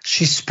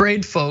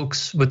sprayed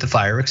folks with the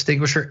fire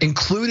extinguisher,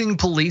 including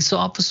police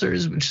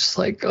officers, which is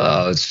like,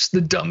 oh, it's just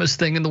the dumbest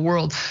thing in the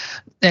world.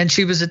 And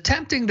she was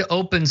attempting to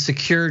open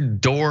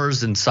secured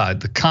doors inside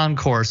the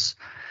concourse.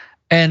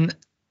 And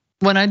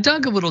when I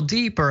dug a little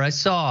deeper, I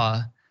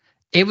saw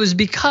it was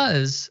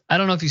because, I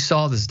don't know if you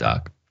saw this,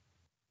 Doc,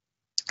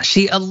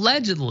 she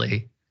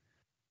allegedly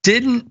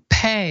didn't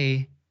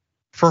pay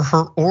for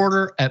her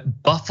order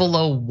at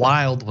Buffalo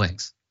Wild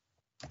Wings.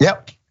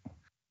 Yep.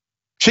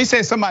 She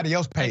said somebody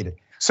else paid it.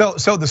 So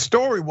the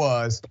story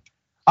was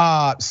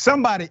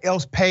somebody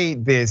else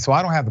paid this, so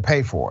I don't have to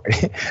pay for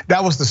it.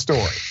 That was the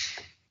story.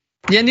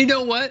 Yeah, and you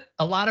know what?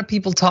 A lot of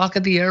people talk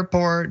at the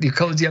airport. You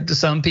cozy up to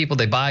some people,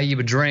 they buy you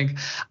a drink.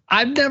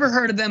 I've never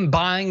heard of them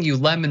buying you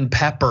lemon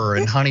pepper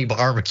and honey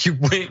barbecue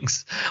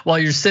wings while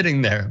you're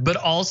sitting there. But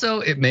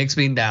also, it makes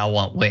me now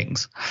want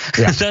wings.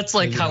 Yeah. That's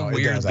like how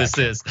weird this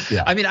is.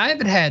 Yeah. I mean, I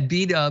haven't had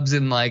B-dubs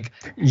in like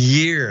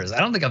years. I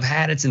don't think I've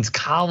had it since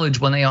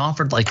college when they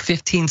offered like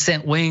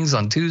 15-cent wings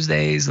on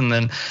Tuesdays and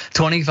then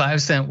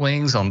 25-cent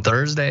wings on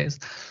Thursdays.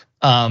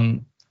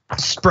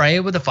 Spray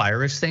it with a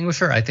fire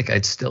extinguisher, I think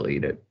I'd still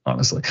eat it,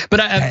 honestly. But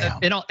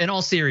in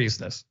all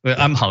seriousness,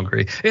 I'm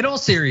hungry. In all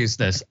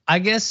seriousness, I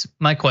guess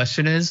my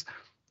question is,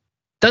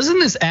 doesn't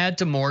this add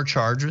to more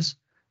charges?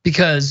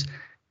 Because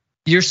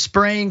you're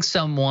spraying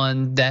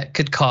someone that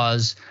could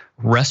cause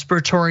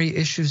respiratory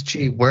issues.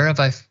 Gee, where have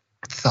I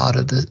heard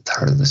of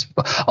this?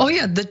 Oh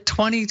yeah, the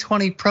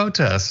 2020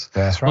 protests.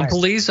 That's right. When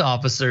police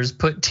officers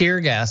put tear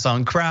gas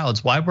on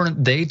crowds, why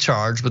weren't they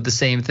charged with the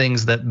same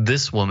things that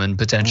this woman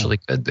potentially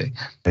could be?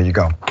 There you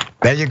go.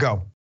 There you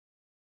go.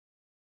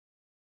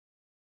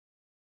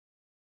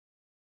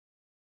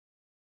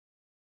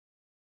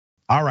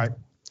 All right.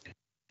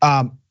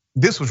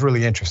 This was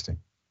really interesting.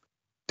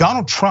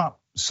 Donald Trump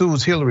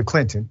sues Hillary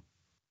Clinton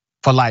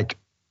for like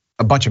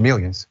a bunch of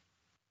millions.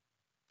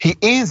 He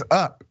ends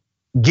up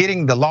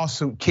getting the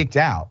lawsuit kicked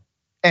out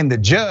and the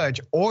judge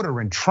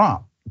ordering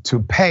Trump to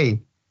pay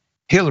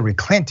Hillary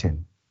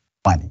Clinton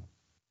money.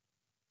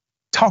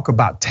 Talk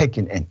about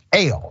taking an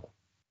L.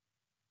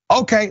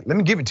 Okay, let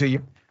me give it to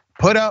you.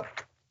 Put up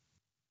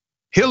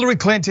Hillary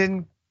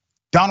Clinton,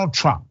 Donald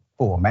Trump,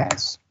 full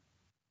mass.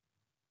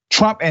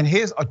 Trump and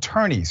his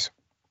attorneys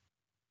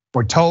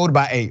were told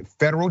by a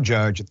federal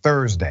judge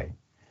Thursday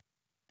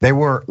they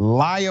were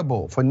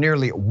liable for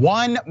nearly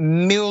 $1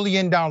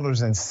 million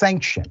in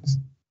sanctions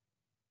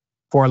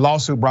for a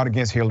lawsuit brought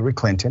against Hillary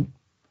Clinton,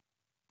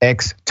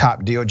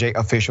 ex-top DOJ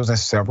officials, and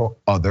several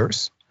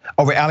others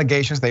over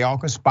allegations they all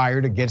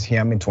conspired against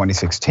him in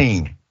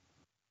 2016.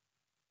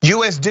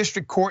 US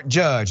District Court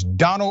Judge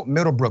Donald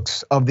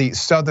Middlebrooks of the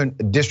Southern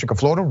District of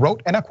Florida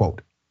wrote, and I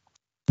quote,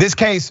 "This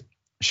case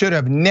should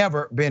have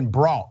never been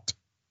brought.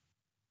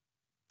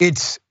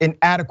 Its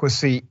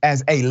inadequacy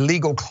as a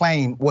legal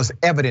claim was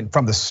evident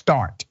from the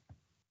start.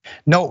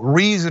 No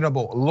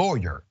reasonable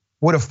lawyer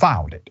would have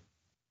filed it.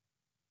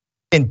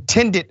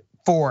 Intended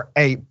for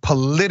a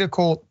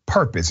political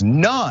purpose.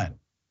 None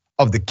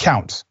of the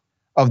counts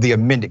of the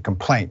amended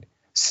complaint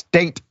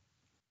state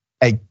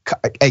a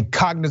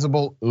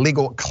cognizable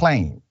legal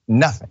claim,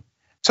 nothing."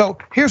 So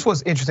here's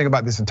what's interesting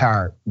about this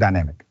entire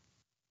dynamic.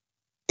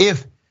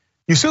 If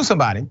you sue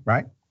somebody,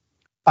 right?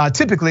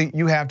 Typically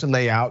you have to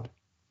lay out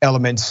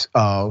elements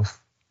of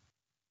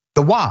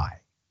the why.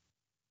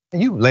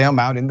 And you lay them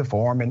out in the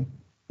form and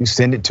you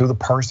send it to the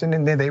person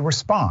and then they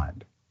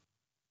respond.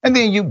 And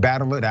then you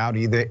battle it out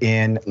either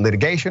in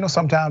litigation or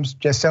sometimes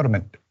just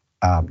settlement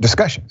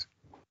discussions.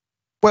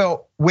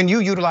 Well, when you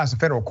utilize the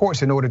federal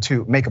courts in order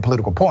to make a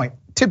political point,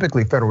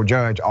 typically federal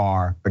judges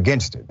are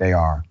against it. They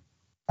are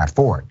not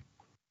for it.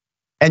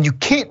 And you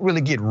can't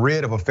really get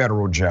rid of a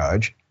federal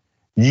judge.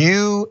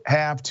 You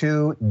have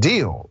to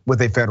deal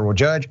with a federal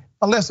judge.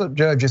 Unless a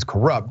judge is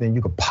corrupt, then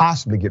you could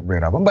possibly get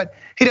rid of him. But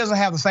he doesn't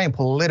have the same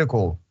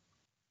political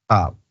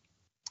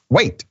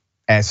weight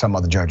as some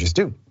other judges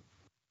do.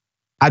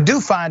 I do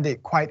find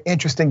it quite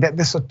interesting that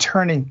this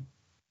attorney,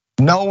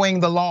 knowing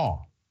the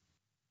law,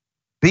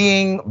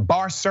 being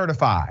bar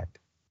certified,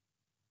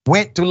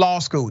 went to law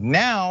school,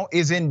 now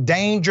is in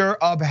danger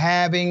of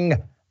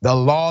having the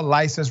law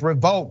license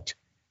revoked.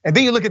 And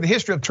then you look at the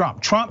history of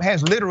Trump. Trump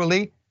has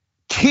literally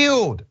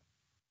killed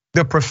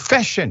the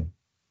profession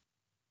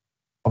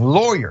of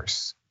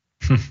lawyers.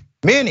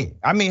 Many,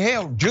 I mean,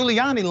 hell,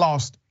 Giuliani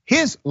lost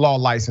his law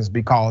license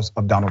because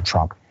of Donald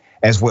Trump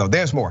as well.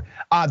 There's more.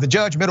 The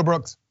judge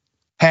Middlebrooks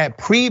had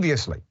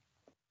previously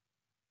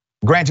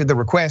granted the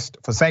request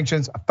for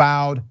sanctions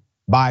filed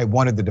by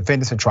one of the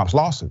defendants in Trump's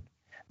lawsuit.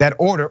 That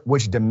order,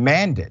 which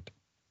demanded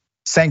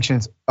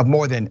sanctions of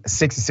more than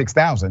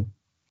 $66,000,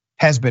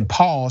 has been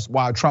paused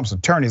while Trump's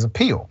attorneys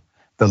appeal.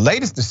 The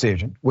latest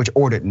decision, which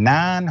ordered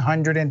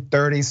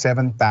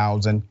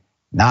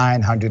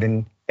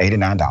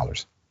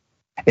 $937,989,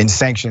 And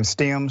sanction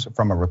stems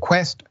from a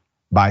request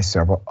by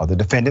several other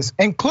defendants,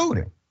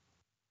 including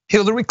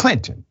Hillary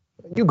Clinton.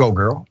 You go,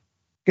 girl,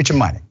 get your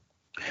money.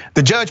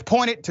 The judge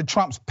pointed to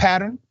Trump's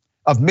pattern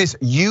of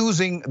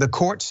misusing the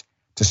courts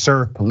to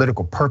serve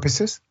political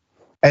purposes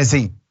as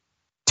he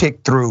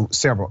ticked through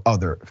several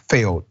other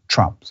failed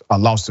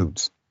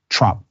lawsuits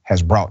Trump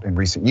has brought in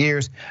recent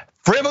years.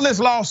 Frivolous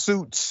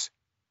lawsuits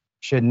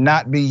should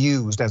not be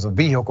used as a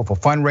vehicle for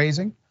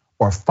fundraising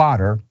or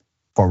fodder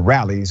for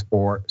rallies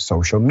or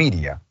social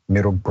media,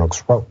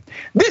 Middlebrooks wrote.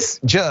 This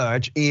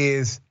judge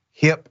is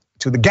hip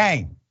to the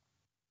game.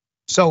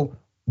 So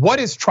what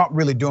is Trump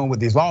really doing with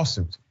these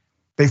lawsuits?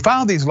 They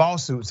filed these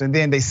lawsuits and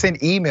then they send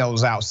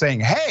emails out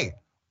saying, hey,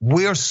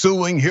 we're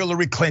suing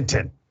Hillary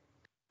Clinton.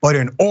 But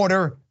in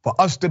order for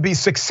us to be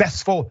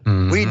successful,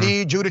 we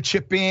need you to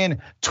chip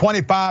in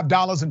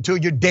 $25 until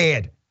you're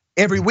dead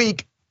every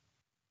week,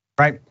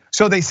 right?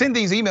 So they send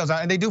these emails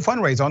out and they do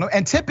fundraise on them.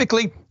 And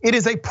typically it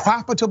is a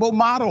profitable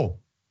model.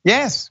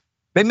 Yes,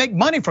 they make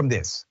money from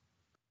this.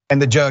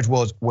 And the judge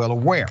was well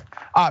aware.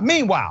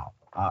 Meanwhile,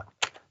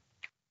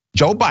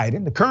 Joe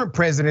Biden, the current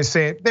president,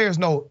 said there's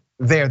no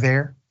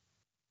there.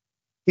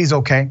 He's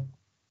okay,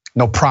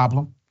 no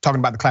problem. Talking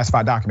about the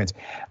classified documents.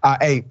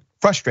 A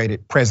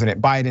frustrated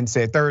President Biden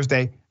said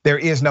Thursday, there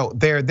is no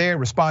there,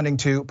 responding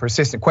to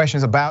persistent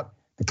questions about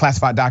the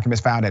classified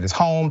documents found at his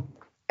home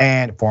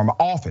and former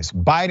office.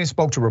 Biden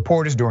spoke to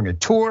reporters during a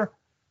tour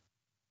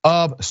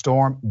of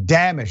storm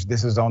damage.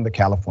 This is on the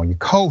California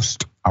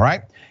coast, all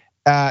right?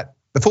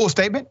 The full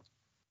statement,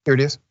 here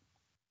it is.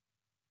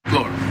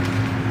 Look,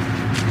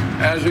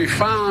 as we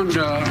found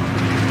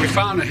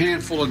a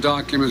handful of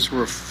documents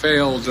were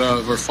filed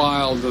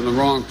in the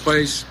wrong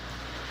place.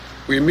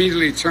 We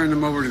immediately turned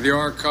them over to the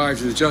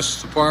archives of the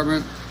Justice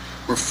Department.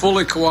 We're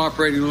fully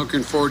cooperating,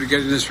 looking forward to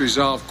getting this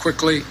resolved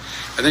quickly.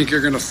 I think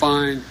you're going to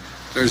find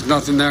there's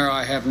nothing there.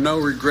 I have no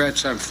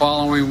regrets. I'm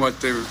following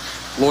what the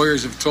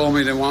lawyers have told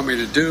me they want me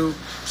to do.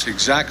 It's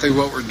exactly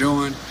what we're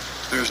doing.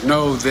 There's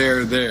no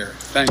there.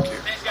 Thank you. All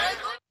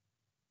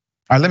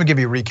right, let me give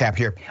you a recap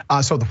here.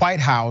 So the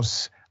White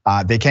House,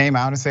 they came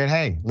out and said,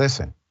 hey,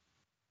 listen,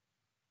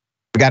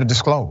 we got to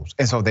disclose.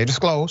 And so they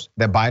disclosed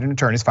that Biden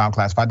attorneys found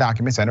classified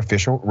documents and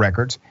official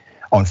records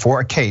on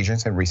 4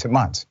 occasions in recent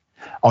months.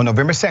 On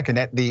November 2nd,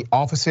 at the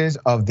offices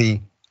of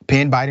the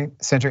Penn Biden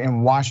Center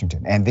in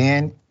Washington, and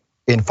then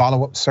in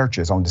follow-up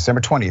searches on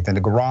December 20th in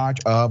the garage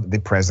of the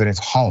president's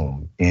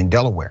home in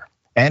Delaware,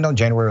 and on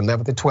January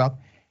 11th and 12th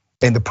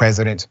in the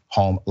president's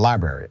home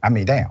library. I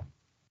mean, damn.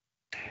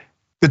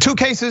 The 2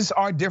 cases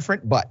are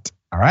different, but,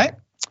 all right?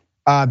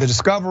 The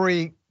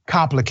discovery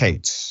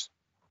complicates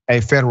a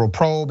federal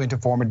probe into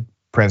former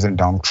President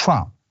Donald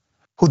Trump,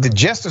 who the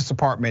Justice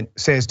Department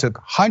says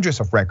took hundreds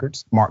of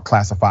records marked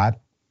classified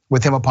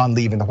with him upon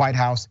leaving the White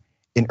House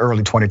in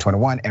early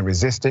 2021 and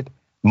resisted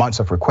months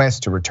of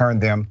requests to return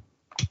them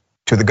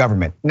to the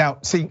government. Now,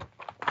 see,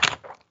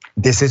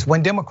 this is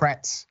when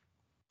Democrats,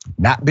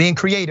 not being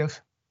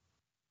creative,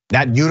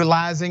 not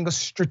utilizing a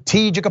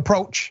strategic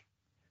approach,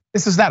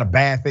 this is not a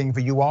bad thing for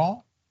you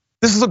all.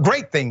 This is a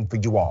great thing for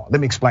you all. Let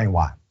me explain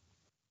why.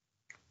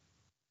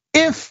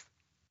 If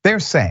they're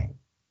saying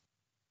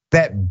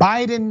that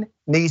Biden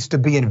needs to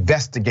be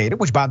investigated,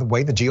 which by the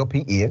way, the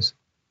GOP is,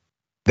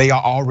 they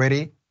are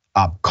already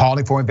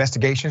calling for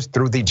investigations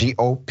through the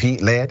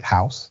GOP-led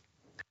House.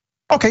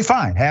 Okay,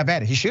 fine, have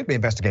at it. He should be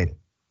investigated.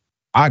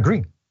 I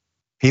agree.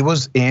 He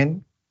was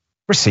in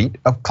receipt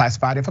of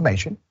classified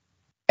information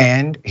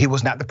and he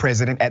was not the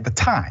president at the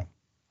time.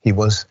 He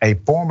was a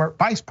former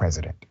vice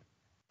president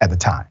at the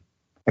time.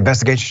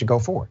 Investigation should go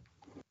forward.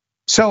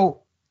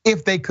 So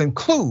if they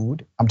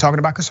conclude, I'm talking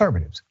about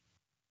conservatives,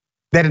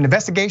 that an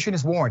investigation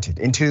is warranted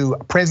into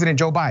President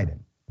Joe Biden,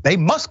 they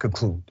must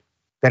conclude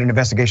that an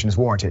investigation is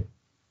warranted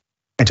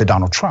into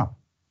Donald Trump.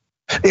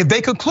 If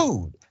they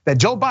conclude that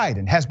Joe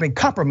Biden has been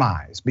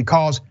compromised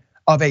because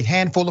of a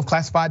handful of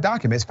classified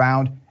documents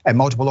found at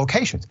multiple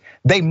locations,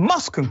 they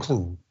must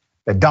conclude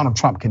that Donald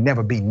Trump can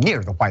never be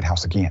near the White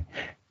House again.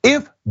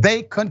 If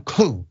they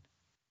conclude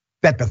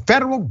that the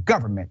federal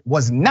government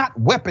was not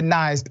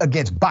weaponized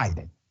against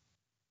Biden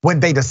when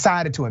they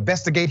decided to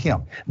investigate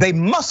him, they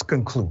must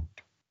conclude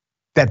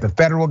that the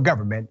federal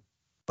government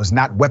was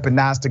not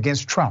weaponized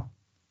against Trump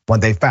when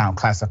they found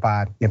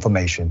classified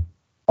information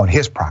on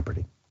his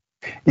property.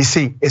 You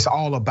see, it's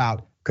all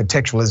about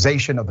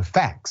contextualization of the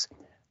facts.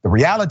 The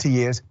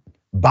reality is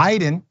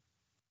Biden,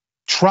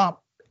 Trump,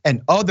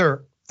 and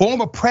other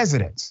former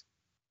presidents,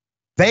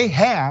 they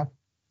have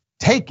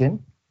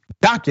taken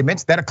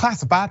documents that are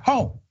classified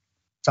home.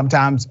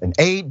 Sometimes an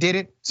aide did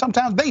it,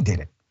 sometimes they did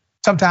it.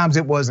 Sometimes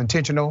it was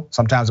intentional,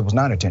 sometimes it was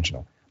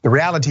non-intentional. The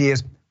reality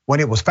is when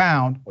it was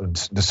found or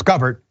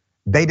discovered,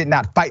 they did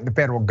not fight the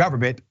federal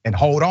government and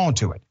hold on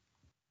to it.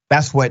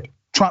 That's what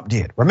Trump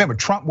did. Remember,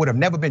 Trump would have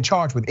never been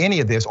charged with any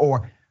of this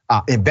or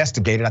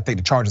investigated. I think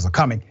the charges are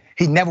coming.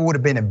 He never would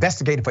have been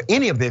investigated for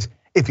any of this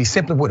if he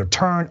simply would have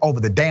turned over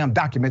the damn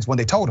documents when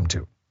they told him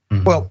to.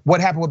 Well,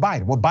 what happened with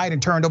Biden? Well,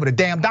 Biden turned over the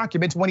damn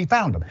documents when he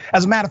found them.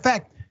 As a matter of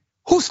fact,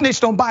 who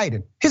snitched on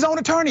Biden? His own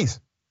attorneys.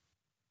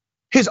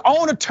 His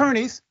own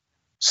attorneys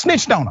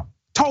snitched on him,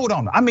 told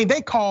on him. I mean,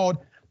 they called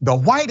the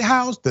White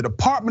House, the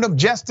Department of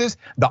Justice,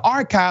 the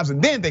archives,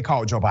 and then they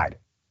called Joe Biden.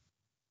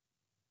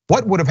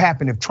 What would have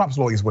happened if Trump's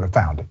lawyers would have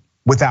found it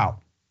without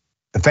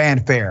the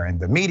fanfare and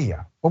the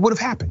media? What would have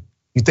happened?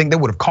 You think they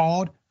would have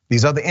called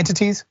these other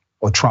entities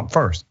or Trump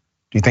first?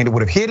 Do you think they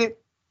would have hit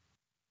it?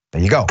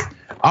 There you go.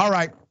 All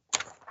right,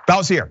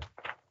 thoughts here.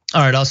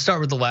 All right, I'll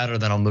start with the latter,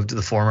 then I'll move to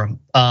the former.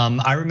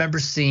 I remember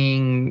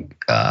seeing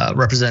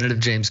Representative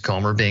James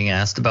Comer being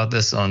asked about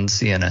this on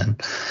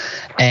CNN,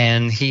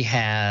 and he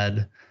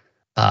had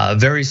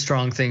very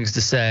strong things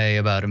to say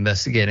about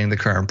investigating the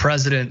current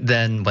president.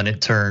 Then when it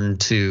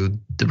turned to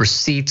the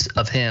receipts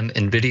of him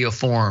in video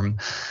form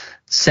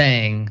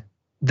saying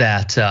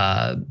that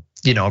a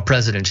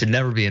president should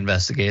never be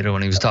investigated,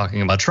 when he was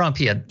talking about Trump,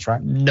 he had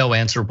no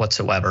answer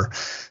whatsoever.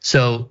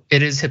 So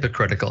it is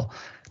hypocritical.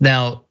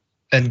 Now,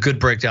 and good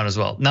breakdown as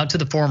well. Now to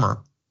the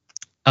former,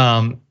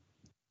 Donald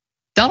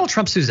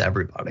Trump sues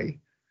everybody.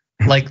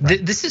 Like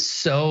this is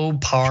so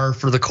par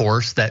for the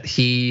course that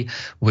he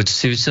would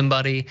sue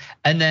somebody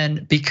and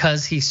then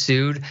because he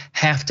sued,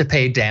 have to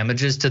pay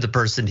damages to the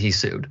person he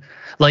sued.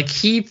 Like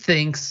he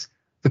thinks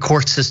the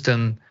court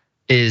system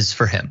is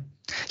for him.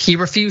 He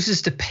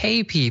refuses to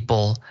pay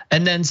people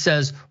and then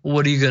says,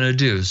 what are you gonna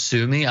do?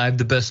 Sue me? I have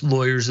the best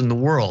lawyers in the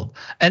world.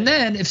 And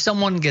then if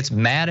someone gets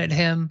mad at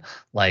him,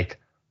 like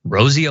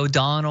Rosie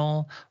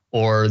O'Donnell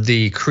or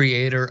the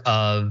creator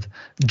of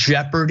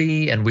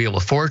Jeopardy and Wheel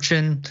of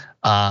Fortune,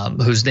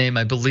 whose name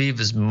I believe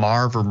is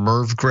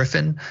Merv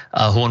Griffin,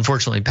 who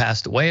unfortunately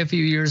passed away a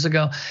few years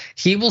ago.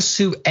 He will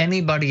sue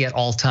anybody at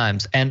all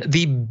times. And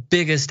the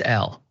biggest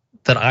L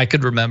that I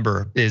could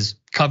remember is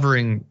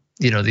covering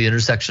the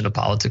intersection of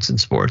politics and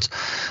sports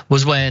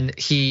was when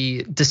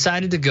he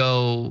decided to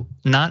go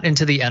not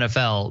into the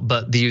NFL,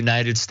 but the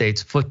United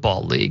States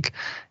Football League.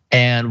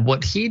 And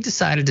what he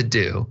decided to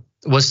do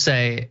was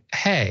say,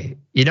 hey,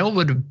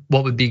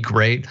 what would be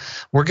great?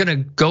 We're gonna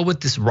go with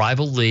this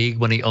rival league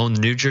when he owned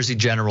New Jersey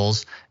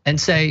Generals and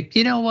say,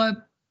 you know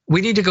what?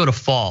 We need to go to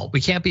fall.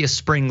 We can't be a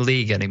spring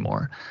league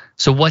anymore.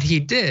 So what he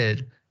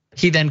did,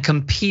 he then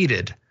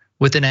competed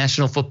with the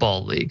National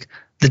Football League.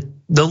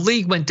 The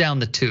league went down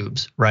the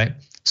tubes, right?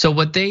 So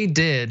what they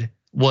did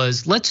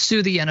was let's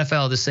sue the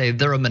NFL to say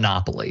they're a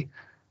monopoly.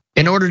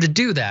 In order to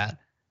do that,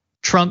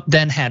 Trump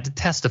then had to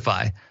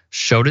testify,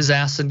 showed his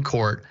ass in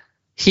court.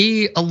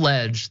 He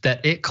alleged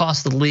that it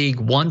cost the league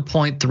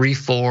 $1.34,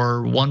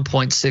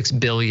 $1.6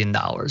 billion.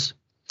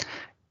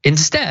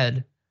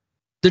 Instead,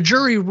 the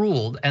jury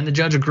ruled and the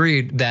judge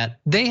agreed that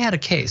they had a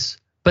case,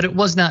 but it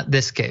was not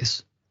this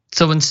case.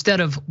 So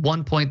instead of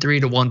 $1.3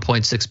 to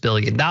 $1.6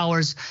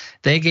 billion,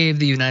 they gave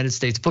the United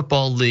States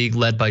Football League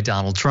led by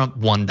Donald Trump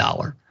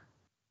 $1.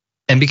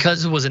 And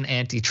because it was an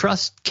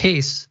antitrust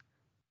case,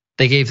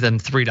 they gave them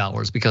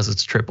 $3 because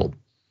it's tripled.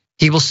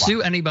 He will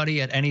sue anybody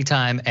at any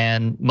time,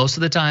 and most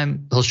of the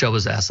time he'll show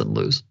his ass and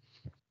lose.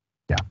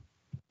 Yeah,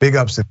 big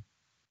ups.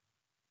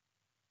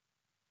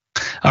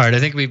 All right, I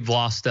think we've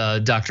lost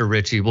Dr.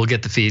 Richie. We'll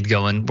get the feed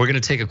going. We're gonna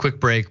take a quick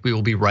break. We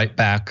will be right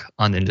back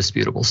on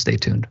Indisputable. Stay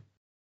tuned.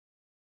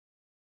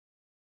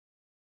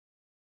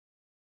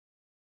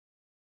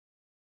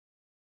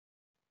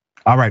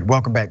 All right,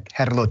 welcome back.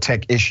 Had a little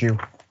tech issue.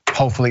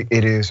 Hopefully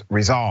it is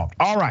resolved.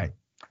 All right,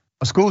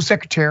 a school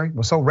secretary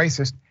was so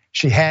racist,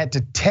 she had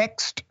to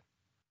text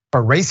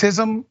for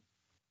racism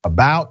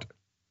about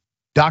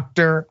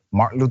Dr.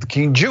 Martin Luther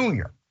King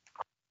Jr.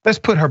 Let's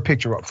put her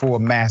picture up for a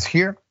mass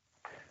here.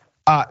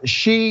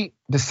 She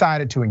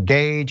decided to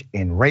engage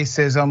in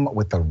racism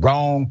with the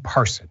wrong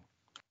person.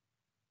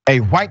 A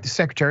white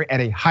secretary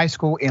at a high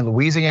school in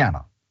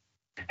Louisiana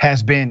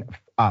has been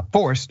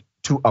forced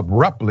to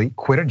abruptly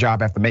quit her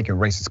job after making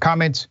racist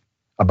comments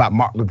about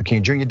Martin Luther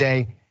King Jr.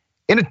 Day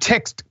in a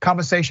text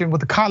conversation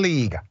with a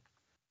colleague.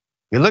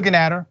 You're looking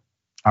at her.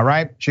 All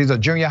right, she's a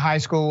junior high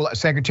school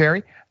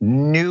secretary.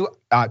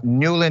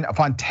 Newland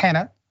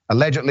Fontana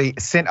allegedly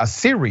sent a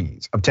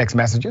series of text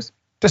messages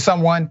to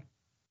someone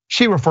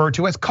she referred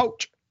to as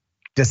coach,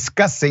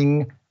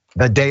 discussing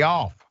the day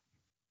off,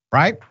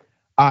 right?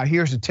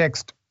 Here's the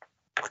text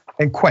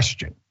in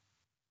question.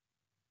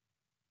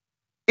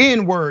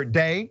 N-word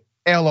day,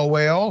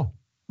 LOL,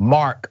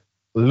 Mark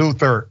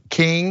Luther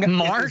King.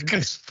 Mark?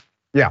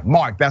 Yeah,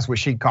 Mark, that's what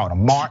she called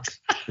him, Mark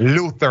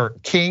Luther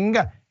King.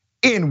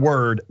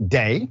 N-word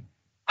day,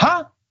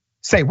 huh?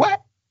 Say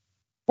what?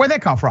 Where'd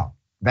that come from?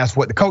 That's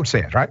what the coach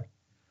says, right?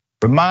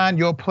 Remind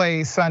your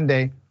plays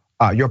Sunday,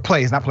 your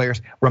plays, not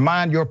players.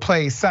 Remind your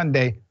plays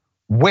Sunday,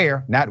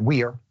 where, not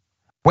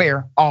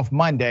where off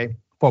Monday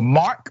for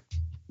Mark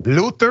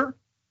Luther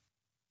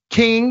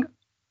King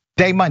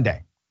Day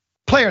Monday.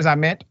 Players, I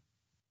meant.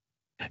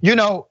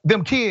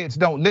 Them kids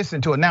don't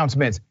listen to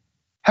announcements.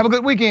 Have a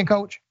good weekend,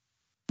 coach.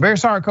 Very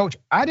sorry, coach.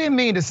 I didn't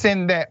mean to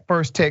send that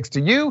first text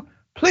to you.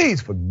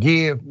 Please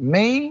forgive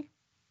me.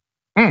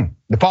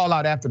 The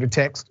fallout after the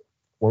text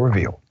were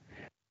revealed.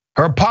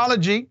 Her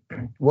apology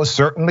was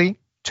certainly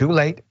too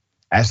late,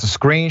 as the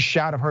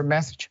screenshot of her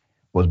message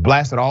was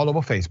blasted all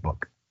over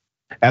Facebook.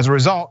 As a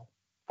result,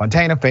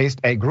 Fontana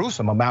faced a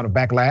gruesome amount of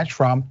backlash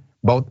from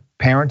both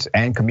parents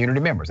and community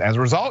members. As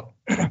a result,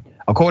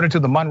 according to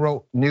the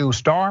Monroe News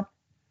Star,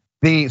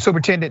 the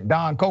superintendent,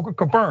 Don Coker,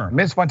 confirmed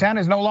Ms.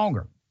 Fontana is no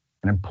longer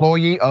an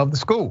employee of the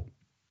school.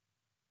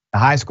 The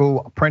high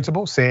school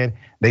principal said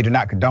they do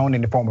not condone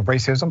any form of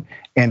racism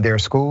in their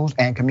schools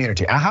and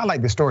community. I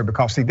highlight this story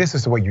because, see, this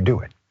is the way you do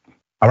it.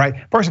 All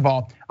right, first of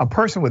all, a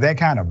person with that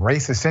kind of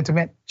racist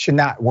sentiment should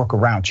not work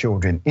around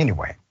children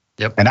anyway.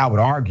 Yep. And I would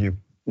argue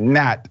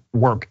not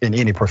work in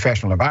any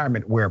professional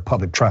environment where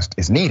public trust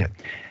is needed.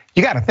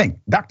 You got to think,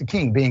 Dr.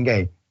 King being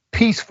a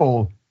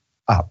peaceful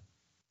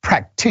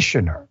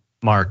practitioner.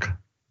 Mark.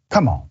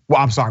 Come on.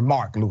 Well, I'm sorry,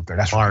 Mark Luther.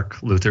 That's Mark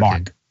right. Luther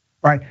King.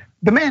 Right.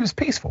 The man is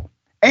peaceful.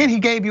 And he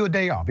gave you a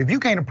day off. If you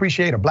can't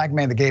appreciate a black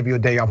man that gave you a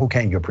day off, who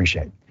can you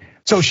appreciate?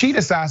 So she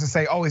decides to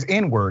say, oh, it's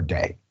N-word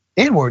day.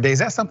 N-word day, is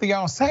that something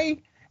y'all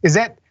say? Is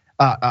that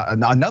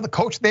another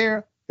coach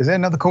there? Is there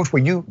another coach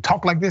where you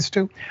talk like this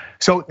too?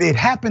 So it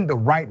happened the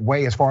right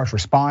way as far as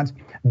response.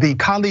 The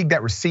colleague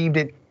that received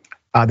it,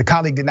 the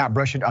colleague did not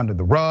brush it under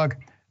the rug.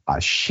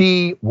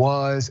 She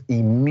was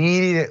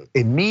immediately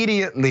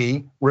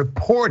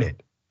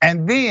reported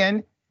and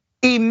then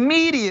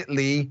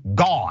immediately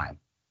gone.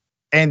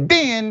 And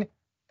then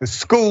the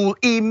school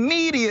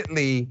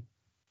immediately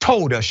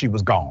told us she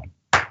was gone.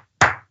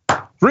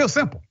 Real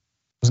simple.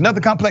 There's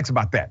nothing complex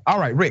about that. All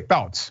right, Rick,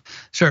 thoughts?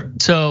 Sure.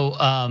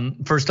 So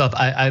first off,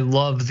 I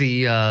love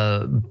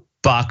the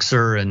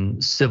boxer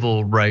and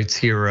civil rights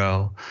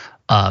hero,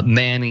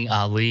 Manny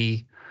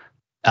Ali.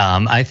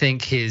 I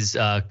think his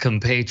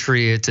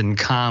compatriot and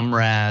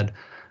comrade,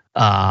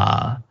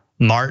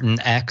 Martin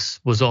X,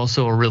 was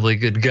also a really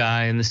good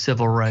guy in the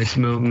civil rights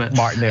movement.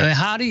 Martin X. I mean,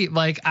 how do you,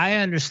 like, I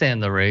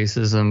understand the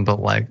racism, but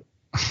like,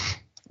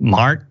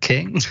 Mark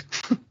King?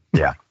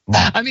 Yeah.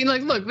 I mean,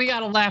 like, look, we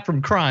got to laugh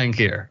from crying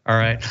here, all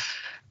right?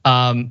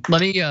 Let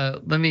me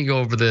go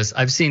over this.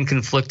 I've seen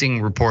conflicting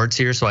reports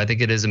here, so I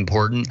think it is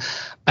important.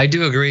 I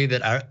do agree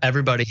that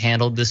everybody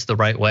handled this the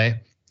right way,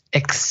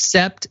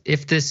 except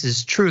if this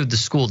is true, the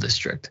school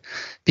district.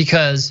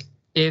 Because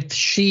if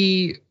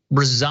she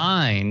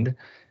resigned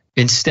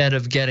instead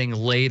of getting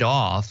laid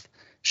off,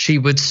 she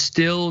would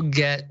still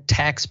get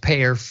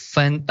taxpayer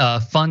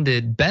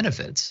funded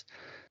benefits.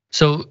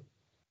 So,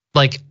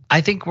 like,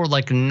 I think we're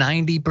like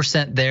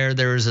 90% there.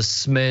 There is a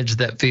smidge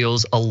that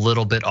feels a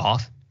little bit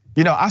off.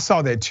 You know, I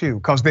saw that too,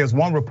 because there's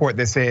one report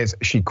that says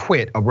she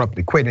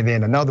abruptly quit, and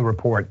then another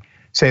report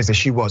says that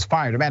she was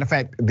fired. As a matter of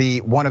fact,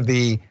 one of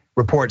the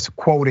reports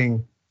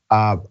quoting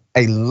a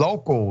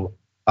local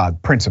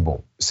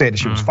principal said that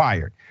she was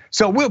fired.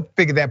 So we'll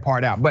figure that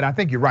part out. But I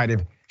think you're right.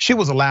 If she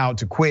was allowed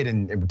to quit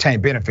and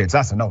retain benefits,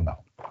 that's a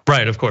no-no.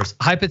 Right, of course.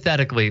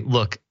 Hypothetically,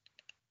 look,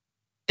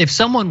 if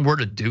someone were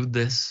to do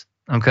this,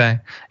 okay,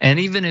 and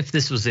even if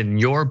this was in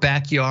your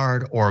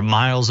backyard or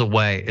miles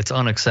away, it's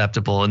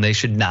unacceptable, and they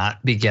should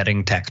not be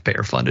getting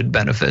taxpayer funded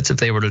benefits if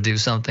they were to do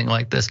something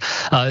like this.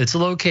 It's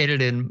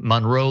located in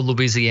Monroe,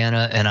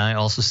 Louisiana, and I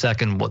also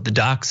second what the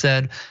doc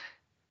said.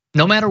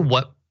 No matter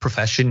what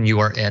profession you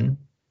are in,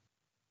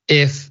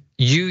 if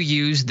you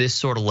use this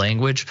sort of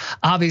language,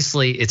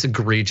 obviously it's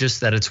egregious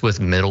that it's with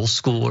middle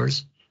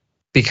schoolers,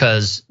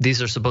 because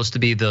these are supposed to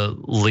be the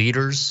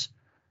leaders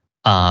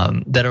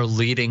that are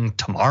leading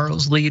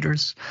tomorrow's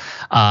leaders.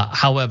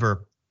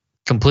 However,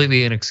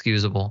 completely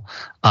inexcusable.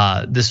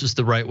 This was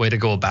the right way to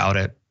go about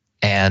it.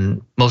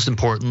 And most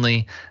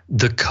importantly,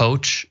 the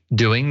coach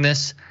doing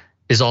this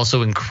is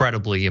also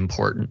incredibly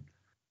important,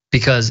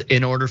 because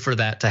in order for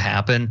that to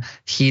happen,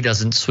 he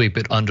doesn't sweep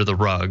it under the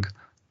rug,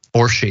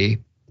 or she,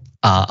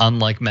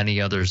 unlike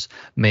many others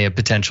may have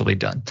potentially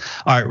done.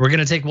 All right, we're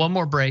gonna take one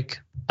more break.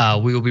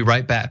 We will be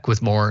right back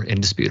with more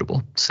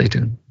Indisputable. Stay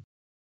tuned.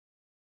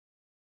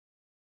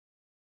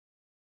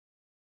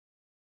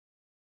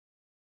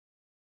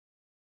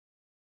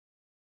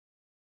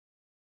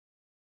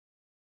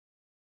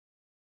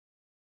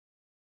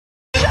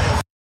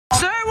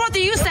 Sir, what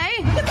do you say?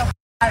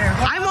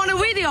 I'm on a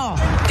video.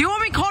 Do you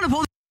want me to call the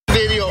police?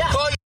 Video.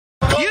 Call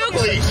the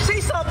police. Say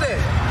something.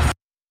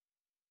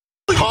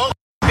 Call,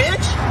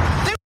 bitch.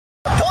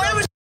 Don't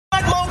ever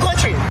back my own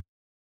country.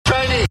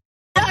 Chinese.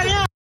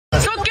 Yeah.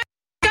 So get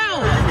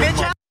down,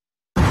 bitch.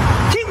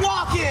 Keep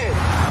walking.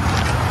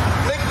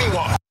 Make me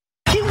walk.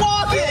 Keep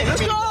walking.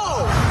 Let's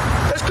go.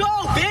 Let's go,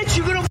 bitch.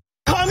 You gonna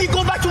call me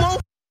go back to my own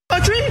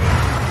country?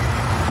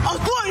 I was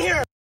born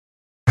here.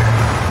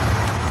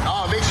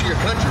 Oh, makes you your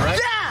country, right?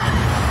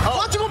 Yeah. Why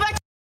don't you go back to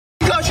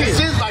your country? This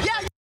is my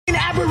yeah, you an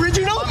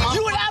Aboriginal.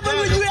 You an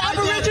Aboriginal. You an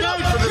Aboriginal.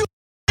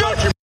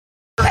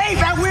 Hey,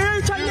 man,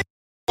 we're trying to.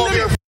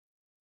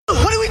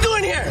 What are we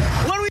doing here?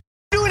 What are we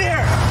doing here?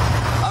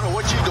 I don't know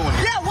what you're doing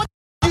here. Yeah, what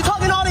you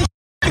talking all this?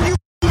 You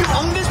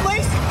own this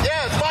place?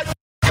 Yeah, it's my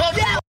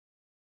country. Yeah,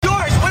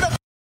 yours. Where the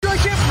your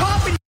shit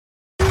popping?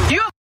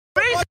 You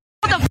crazy?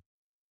 What the?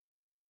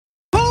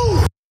 Who?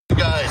 You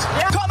guys.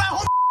 Yeah, call my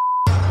whole.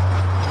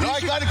 No,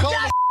 I gotta call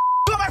Yeah,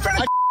 call my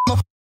friend. I'm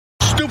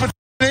a stupid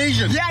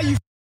Asian. Yeah, you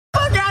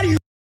fuck out of you.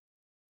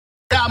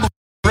 Yeah, I'm a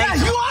Yeah,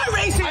 you are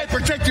racist. I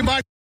protected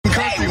my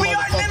country. Hey, we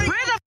are motherfucker. living.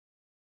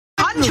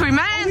 country,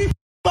 man.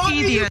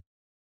 Idiot.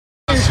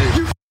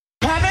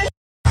 Kevin,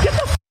 get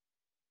the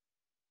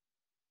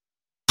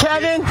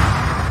Kevin.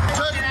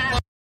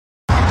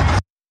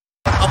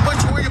 I'll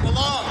put you where you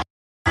belong.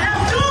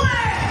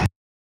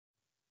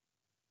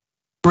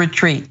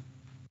 Retreat,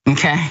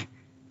 okay?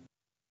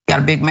 Got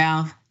a big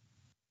mouth.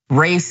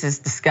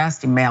 Racist,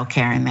 disgusting male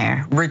Karen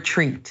there.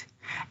 Retreat.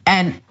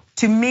 And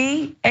to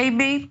me,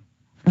 AB,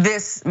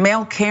 this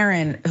male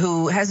Karen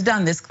who has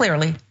done this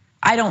clearly,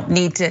 I don't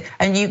need to,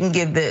 and you can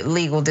give the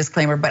legal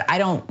disclaimer, but I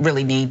don't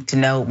really need to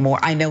know more.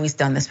 I know he's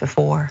done this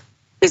before.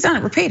 He's done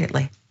it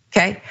repeatedly,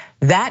 okay?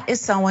 That is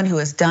someone who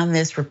has done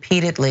this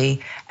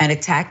repeatedly and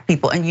attacked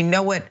people. And you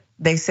know what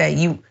they say,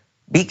 you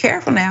be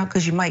careful now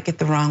because you might get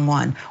the wrong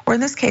one. Or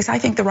in this case, I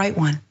think the right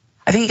one.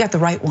 I think he got the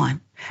right one.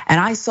 And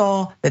I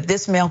saw that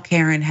this male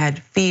Karen had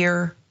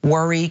fear,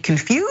 worry,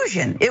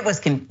 confusion. It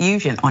was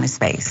confusion on his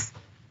face.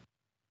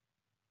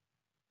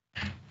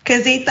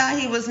 Cause he thought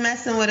he was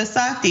messing with a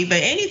softie,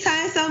 but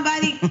anytime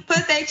somebody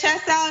put their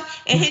chest out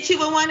and hit you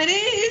with one of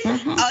these,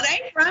 oh,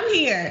 they from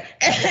here,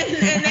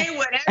 and they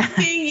would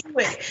everything you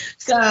with.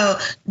 So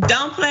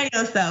don't play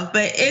yourself.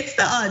 But it's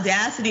the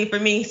audacity for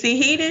me. See,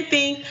 he didn't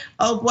think,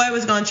 oh boy,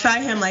 was gonna try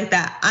him like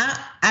that.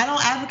 I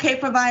don't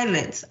advocate for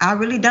violence. I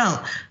really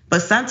don't.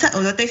 But sometimes,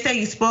 what they say,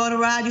 you spoil the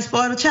rod, you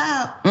spoil the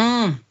child.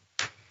 And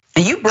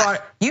you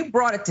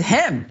brought it to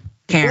him,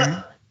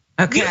 Karen.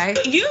 Okay.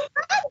 You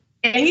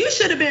and you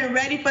should have been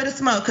ready for the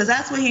smoke, because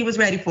that's what he was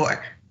ready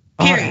for.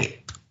 Period.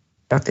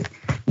 About to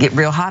get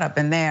real hot up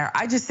in there.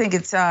 I just think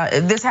it's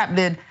this happened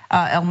in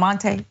El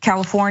Monte,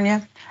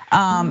 California,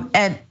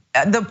 and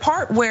the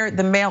part where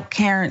the male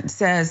Karen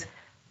says,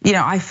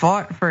 I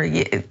fought for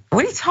you.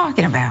 What are you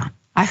talking about?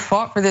 I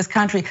fought for this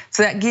country.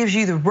 So that gives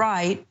you the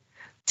right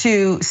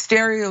to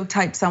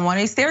stereotype someone.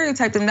 He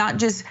stereotyped them not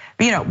just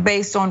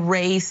based on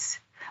race,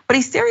 but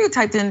he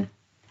stereotyped them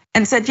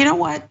and said, you know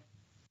what?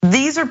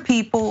 These are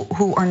people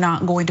who are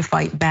not going to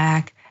fight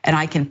back, and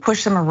I can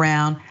push them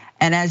around.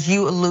 And as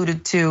you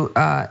alluded to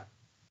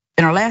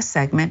in our last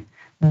segment,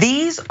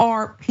 these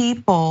are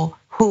people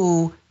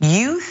who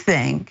you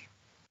think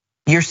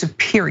you're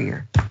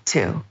superior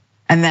to,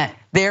 and that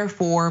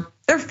therefore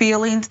their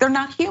feelings, they're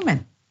not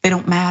human. They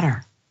don't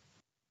matter.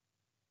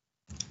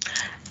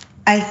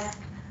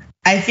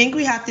 I think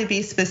we have to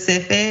be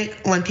specific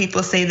when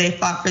people say they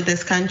fought for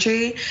this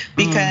country,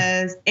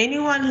 because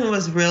anyone who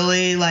was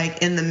really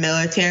like in the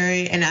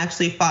military and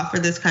actually fought for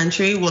this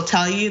country will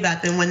tell you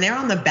that then when they're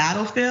on the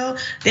battlefield,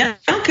 they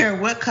don't care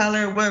what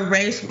color, what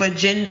race, what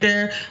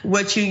gender,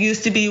 what you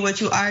used to be, what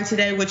you are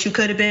today, what you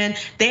could have been.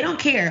 They don't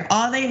care.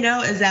 All they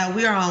know is that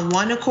we are on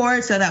one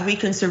accord so that we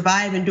can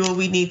survive and do what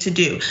we need to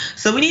do.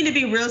 So we need to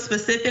be real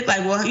specific.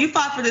 Like, well, you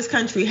fought for this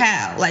country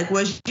how? Like,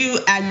 was you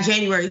at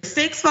January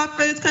 6th fought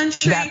for this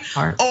country?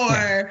 Or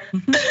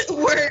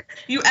were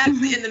you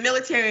actually in the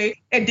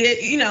military and did,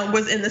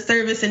 was in the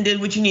service and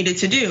did what you needed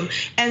to do?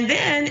 And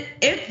then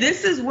if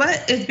this is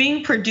what is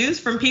being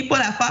produced from people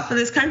that fought for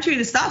this country,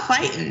 to stop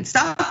fighting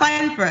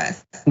for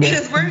us,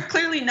 because we're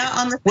clearly not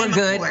on the same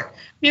accord.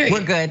 Period.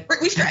 We're good.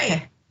 We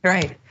straight.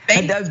 Right.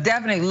 It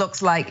definitely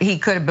looks like he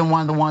could have been one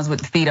of the ones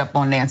with the feet up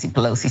on Nancy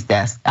Pelosi's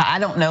desk. I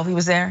don't know if he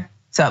was there,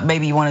 so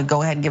maybe you want to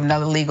go ahead and give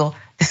another legal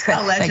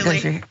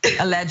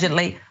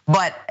allegedly,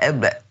 but.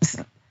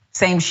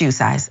 Same shoe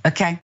size,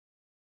 okay?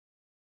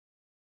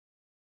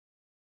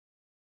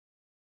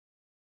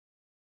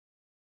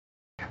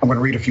 I'm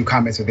gonna read a few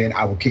comments and then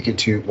I will kick it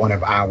to one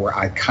of our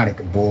iconic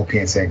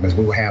bullpen segments.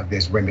 We will have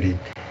this remedy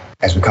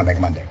as we come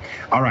back Monday.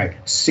 All right,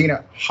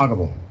 Cena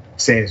Huggable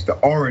says the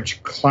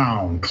Orange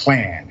Clown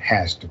Clan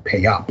has to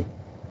pay up.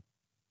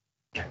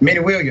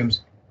 Minnie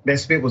Williams, that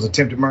spit was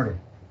attempted murder.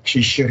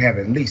 She should have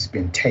at least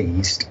been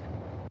tased.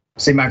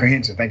 C. Michael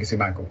Henson, thank you, C.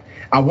 Michael.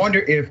 I wonder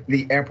if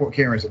the airport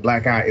Karen's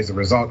black eye is a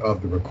result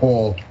of the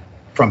recoil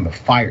from the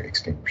fire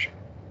extinguisher.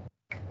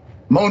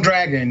 Moon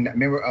Dragon,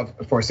 member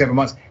for 7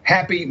 months.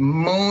 Happy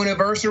moon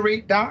anniversary,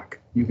 Doc.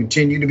 You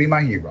continue to be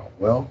my hero.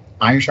 Well,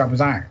 iron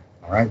sharpens iron,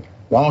 all right?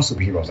 We're all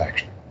superheroes,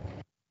 actually.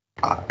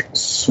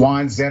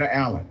 Swan Zeta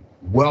Allen,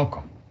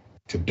 welcome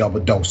to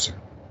Double Doser.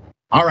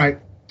 All right,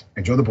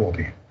 enjoy the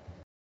bullpen.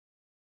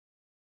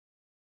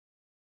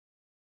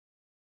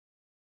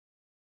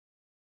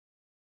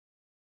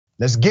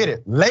 Let's get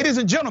it. Ladies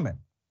and gentlemen,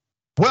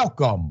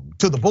 welcome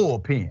to the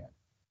bullpen.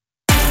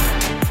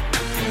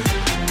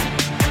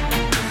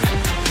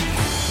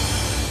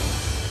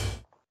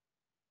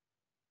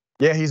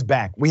 Yeah, he's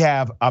back. We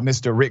have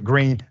Mr. Rick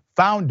Green,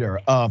 founder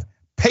of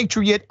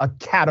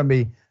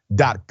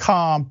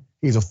PatriotAcademy.com.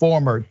 He's a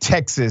former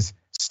Texas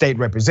state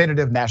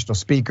representative, national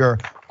speaker,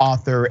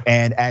 author,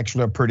 and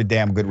actually a pretty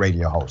damn good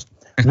radio host.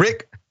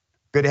 Rick,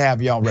 good to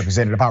have you on,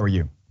 Representative. How are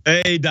you?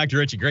 Hey, Dr.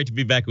 Richie, great to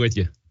be back with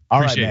you. All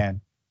right,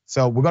 man.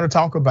 So we're gonna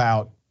talk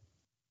about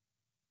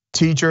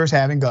teachers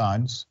having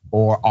guns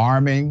or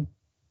arming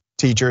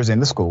teachers in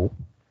the school.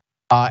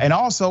 And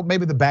also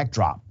maybe the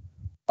backdrop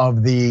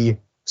of the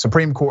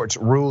Supreme Court's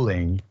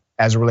ruling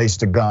as it relates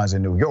to guns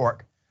in New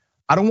York.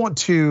 I don't want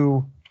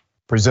to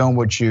presume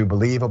what you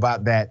believe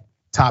about that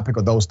topic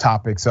or those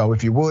topics. So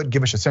if you would,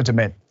 give us your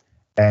sentiment,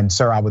 and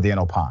sir, I would then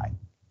opine.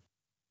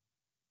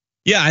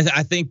 Yeah,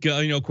 I think,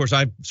 of course,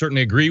 I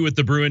certainly agree with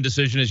the Bruen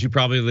decision, as you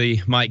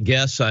probably might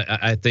guess.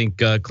 I think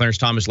Clarence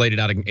Thomas laid it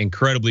out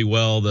incredibly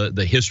well,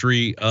 the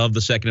history of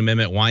the Second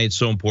Amendment, why it's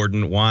so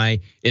important,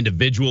 why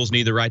individuals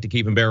need the right to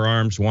keep and bear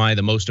arms, why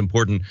the most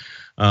important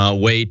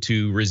way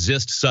to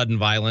resist sudden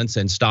violence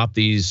and stop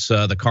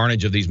the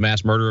carnage of these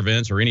mass murder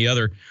events or any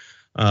other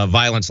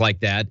violence like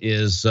that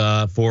is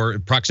for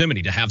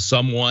proximity, to have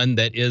someone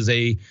that is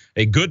a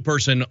good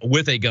person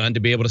with a gun to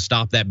be able to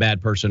stop that bad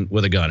person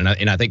with a gun.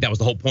 And I think that was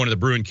the whole point of the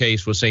Bruen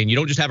case, was saying you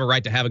don't just have a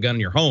right to have a gun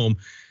in your home.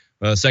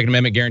 Second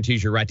Amendment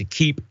guarantees your right to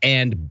keep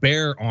and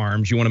bear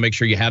arms. You want to make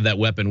sure you have that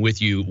weapon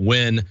with you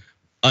when,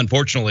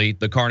 unfortunately,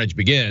 the carnage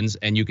begins,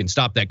 and you can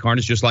stop that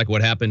carnage, just like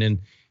what happened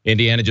in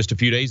Indiana just a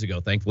few days ago.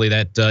 Thankfully,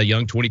 that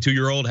young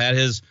 22-year-old had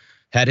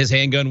his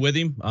handgun with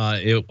him.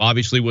 It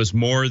obviously was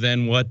more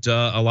than what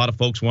a lot of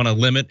folks want to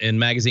limit in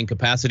magazine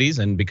capacities,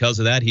 and because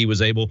of that, he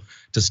was able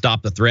to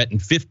stop the threat in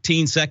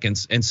 15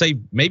 seconds and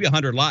save maybe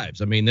 100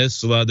 lives. I mean,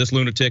 this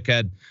lunatic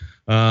had,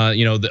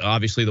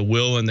 obviously the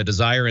will and the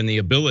desire and the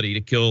ability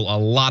to kill a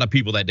lot of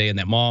people that day in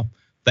that mall.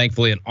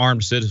 Thankfully, an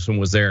armed citizen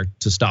was there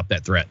to stop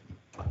that threat.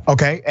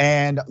 Okay,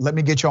 and let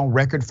me get you on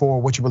record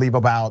for what you believe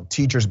about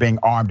teachers being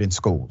armed in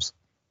schools.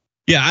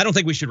 Yeah, I don't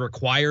think we should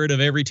require it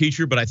of every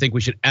teacher, but I think we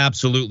should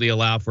absolutely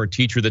allow for a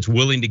teacher that's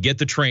willing to get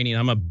the training.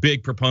 I'm a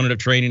big proponent of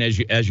training,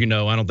 as you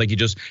know. I don't think you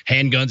just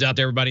hand guns out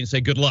to everybody and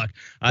say good luck.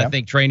 I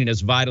think training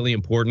is vitally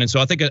important, and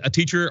so I think a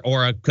teacher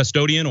or a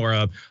custodian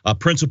or a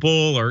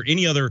principal or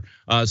any other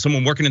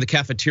someone working in the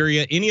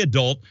cafeteria, any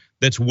adult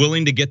that's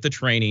willing to get the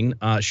training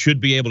should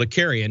be able to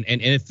carry. And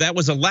if that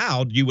was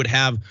allowed, you would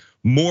have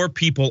more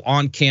people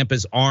on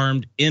campus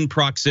armed in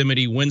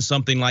proximity when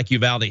something like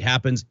Uvalde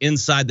happens,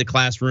 inside the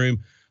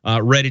classroom,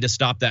 ready to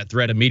stop that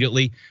threat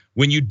immediately.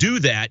 When you do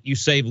that, you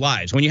save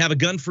lives. When you have a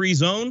gun-free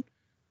zone,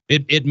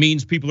 it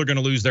means people are going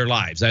to lose their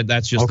lives.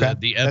 That's just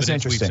the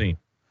evidence we've seen.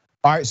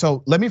 All right,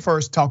 so let me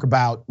first talk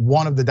about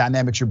one of the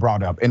dynamics you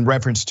brought up in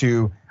reference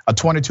to a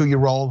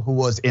 22-year-old who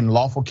was in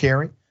lawful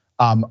carry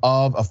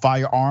of a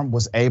firearm,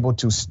 was able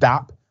to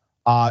stop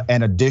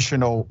an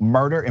additional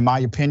murder, in my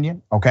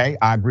opinion. Okay,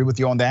 I agree with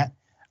you on that.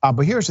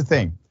 But here's the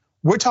thing,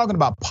 we're talking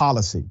about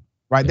policy.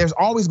 Right, there's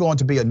always going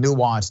to be a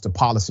nuance to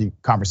policy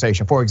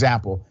conversation. For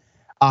example,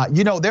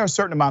 there are a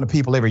certain amount of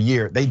people every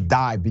year, they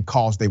die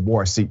because they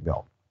wore a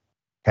seatbelt,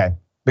 okay?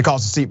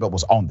 Because the seatbelt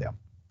was on them.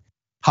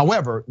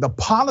 However, the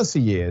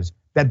policy is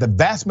that the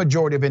vast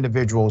majority of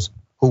individuals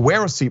who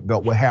wear a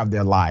seatbelt will have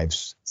their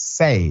lives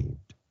saved.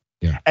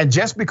 Yeah. And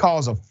just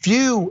because a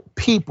few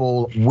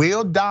people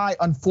will die,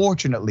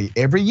 unfortunately,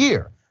 every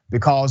year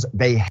because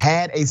they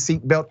had a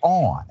seatbelt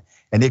on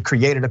and it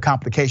created a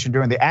complication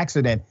during the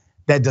accident,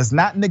 that does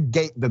not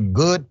negate the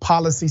good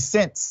policy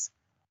sense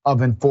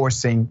of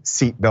enforcing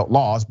seatbelt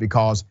laws,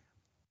 because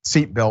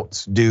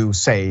seatbelts do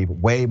save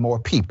way more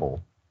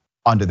people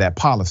under that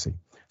policy.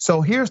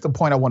 So here's the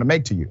point I want to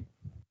make to you.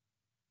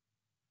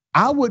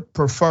 I would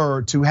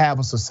prefer to have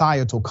a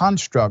societal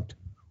construct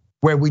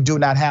where we do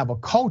not have a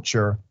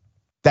culture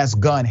that's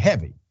gun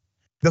heavy.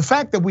 The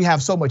fact that we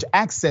have so much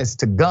access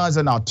to guns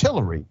and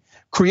artillery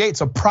creates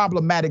a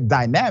problematic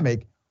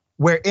dynamic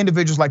where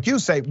individuals like you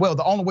say, well,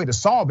 the only way to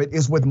solve it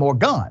is with more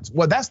guns.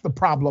 Well, that's the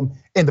problem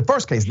in the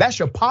first case. That's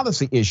your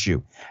policy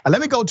issue. And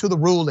let me go to the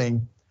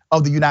ruling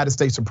of the United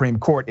States Supreme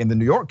Court in the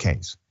New York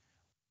case.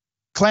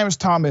 Clarence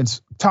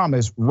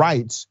Thomas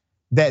writes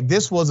that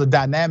this was a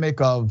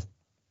dynamic of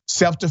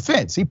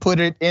self-defense. He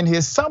put it in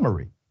his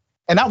summary.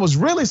 And I was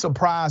really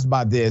surprised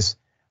by this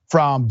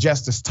from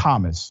Justice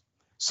Thomas.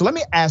 So let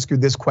me ask you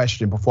this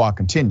question before I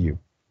continue.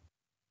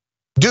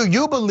 Do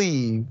you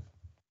believe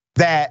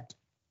that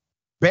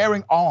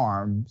bearing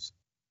arms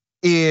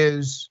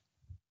is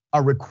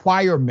a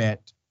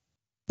requirement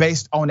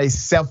based on a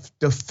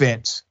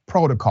self-defense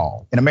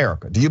protocol in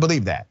America? Do you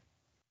believe that?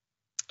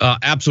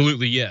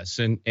 Absolutely, yes.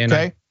 And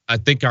okay. I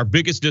think our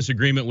biggest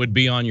disagreement would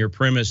be on your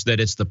premise that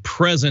it's the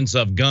presence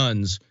of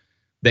guns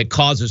that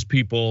causes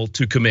people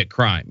to commit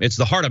crime. It's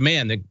the heart of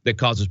man that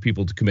causes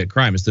people to commit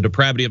crime. It's the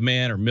depravity of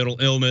man or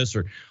mental illness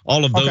or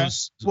all of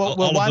those,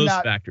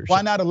 factors.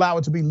 Why not allow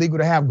it to be legal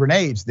to have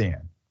grenades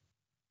then?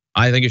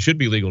 I think it should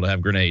be legal to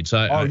have grenades.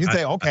 You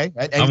say okay?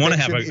 I want to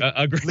have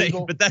a grenade,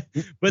 legal.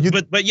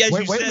 but yes,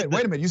 wait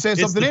a minute. You said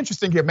something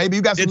interesting here. Maybe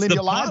you got some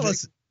linear logic.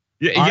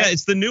 Yeah,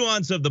 it's the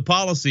nuance of the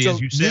policy,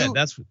 as you said.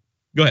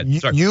 Go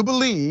ahead. Sorry. You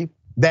believe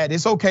that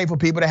it's okay for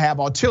people to have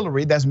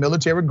artillery that's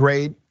military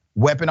grade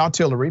weapon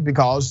artillery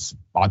because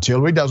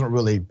artillery doesn't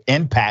really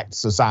impact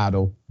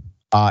societal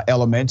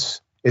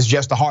elements. It's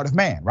just the heart of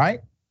man,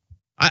 right?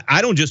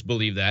 I don't just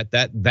believe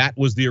that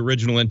was the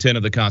original intent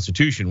of the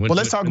Constitution. Well,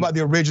 let's talk about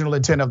the original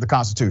intent of the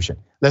Constitution.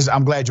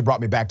 I'm glad you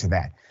brought me back to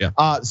that.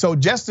 Yeah. So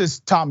Justice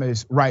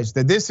Thomas writes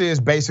that this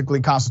is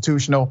basically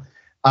constitutional,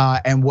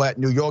 and what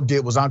New York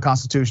did was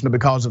unconstitutional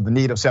because of the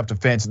need of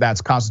self-defense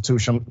that's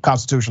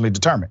constitutionally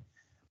determined.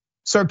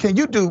 Sir, can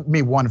you do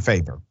me one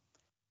favor?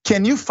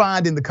 Can you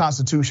find in the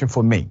Constitution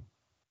for me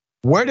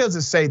Where does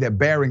it say that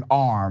bearing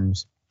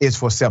arms is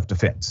for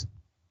self-defense?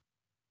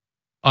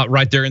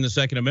 Right there in the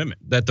Second Amendment,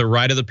 that the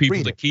right of the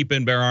people to keep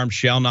and bear arms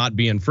shall not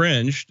be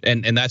infringed,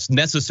 and that's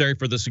necessary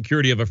for the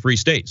security of a free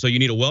state. So you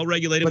need a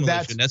well-regulated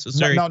militia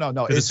necessary for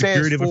the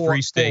security of a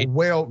free state.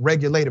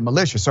 Well-regulated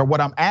militia. So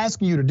what I'm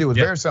asking you to do is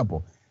very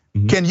simple.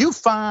 Can you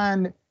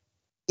find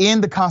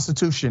in the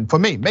Constitution, for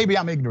me, maybe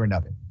I'm ignorant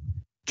of it,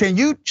 can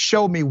you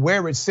show me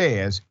where it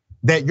says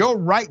that your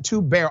right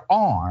to bear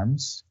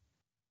arms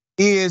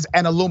is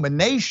an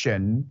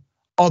illumination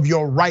of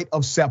your right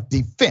of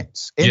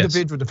self-defense,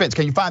 individual defense?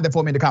 Can you find that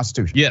for me in the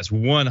Constitution? Yes,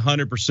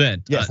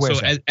 100%. Yes, so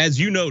as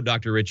you know,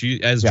 Dr.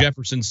 Ritchie, as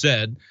Jefferson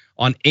said,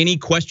 on any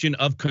question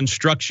of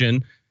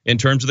construction in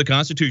terms of the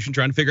Constitution,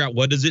 trying to figure out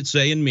what does it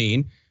say and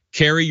mean,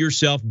 carry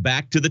yourself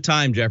back to the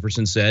time,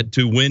 Jefferson said,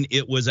 to when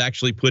it was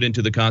actually put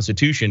into the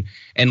Constitution,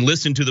 and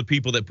listen to the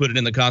people that put it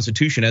in the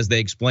Constitution as they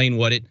explain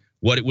what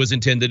it was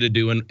intended to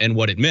do and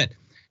what it meant.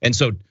 And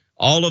so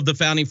all of the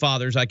founding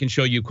fathers, I can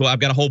show you, I've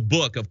got a whole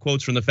book of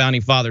quotes from the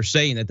founding fathers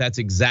saying that that's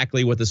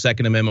exactly what the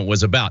Second Amendment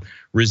was about.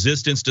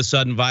 Resistance to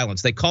sudden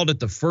violence. They called it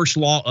the first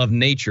law of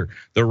nature,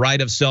 the right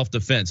of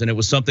self-defense. And it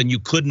was something you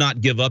could not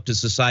give up to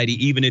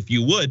society, even if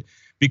you would,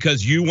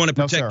 because you want to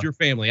protect your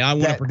family. I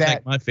want to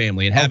protect my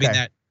family, and having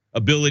that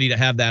ability to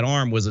have that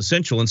arm was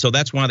essential. And so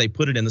that's why they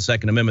put it in the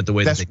Second Amendment the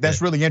way that they did.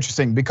 That's really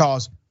interesting,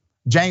 because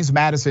James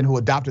Madison, who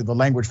adopted the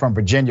language from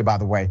Virginia, by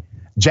the way,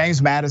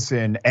 James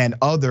Madison and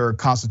other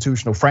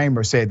constitutional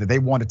framers said that they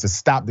wanted to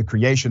stop the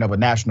creation of a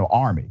national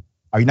army.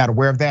 Are you not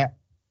aware of that?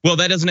 Well,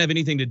 that doesn't have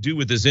anything to do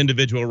with this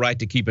individual right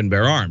to keep and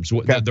bear arms.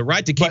 The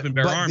right to keep and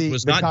bear arms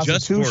was not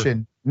just for— the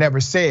Constitution never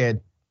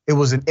said it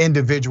was an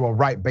individual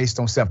right based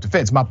on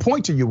self-defense. My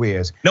point to you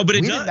is— No, but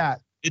it does.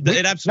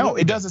 It absolutely— No,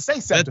 it doesn't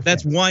say self-defense.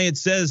 That's why it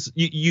says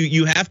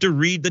you have to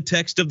read the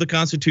text of the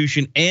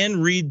Constitution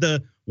and read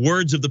the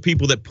words of the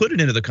people that put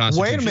it into the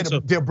Constitution. Wait a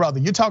minute, dear brother,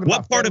 you're talking about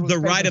what part of the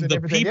right of the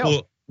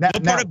people?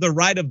 What part of the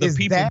right of the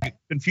people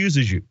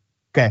confuses you?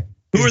 Okay,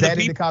 who are the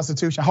people in the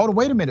Constitution? Hold on,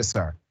 wait a minute,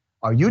 sir.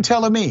 Are you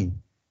telling me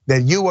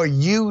that you are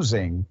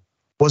using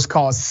what's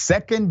called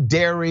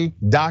secondary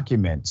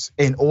documents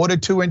in order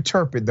to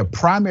interpret the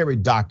primary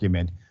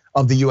document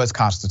of the U.S.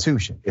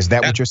 Constitution? Is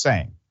that what you're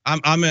saying?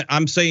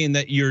 I'm saying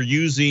that you're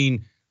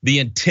using the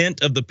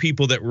intent of the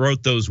people that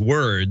wrote those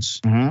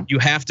words. You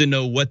have to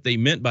know what they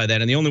meant by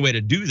that. And the only way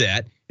to do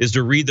that is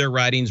to read their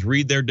writings,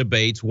 read their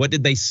debates. What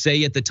did they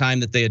say at the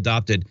time that they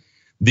adopted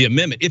the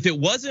amendment? If it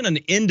wasn't an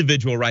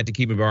individual right to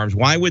keep and bear arms,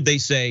 why would they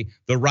say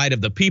the right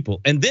of the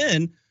people? And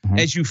then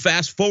as you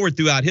fast forward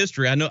throughout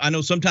history, I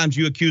know sometimes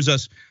you accuse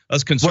us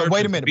conservatives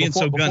wait a minute, being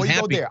before you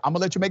go there, I'm gonna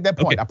let you make that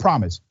point, I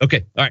promise.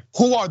 Okay, all right.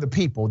 Who are the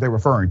people they're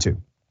referring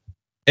to?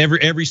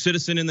 Every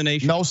citizen in the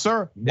nation? No,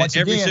 sir.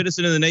 Every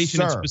citizen in the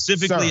nation, and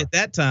specifically at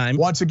that time.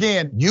 Once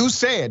again, you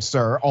said,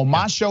 sir, on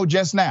my show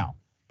just now,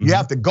 you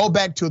have to go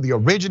back to the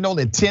original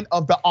intent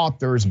of the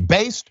authors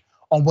based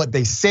on what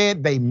they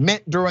said they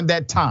meant during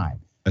that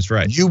time. That's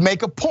right. You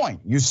make a point.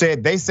 You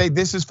said they say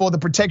this is for the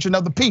protection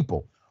of the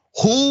people.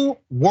 Who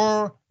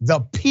were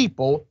the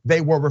people they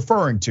were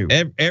referring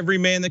to? Every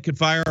man that could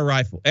fire a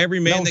rifle. Every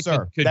man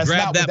that could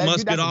grab that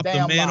musket off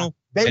the mantle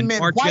and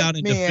march out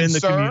and defend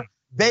the community.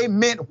 They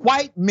meant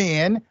white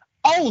men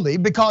only,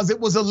 because it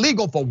was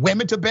illegal for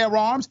women to bear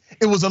arms.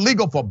 It was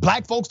illegal for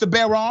black folks to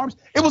bear arms.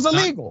 It was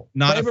illegal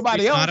for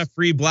everybody else. Not a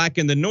free black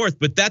in the North,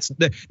 but that's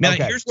the now.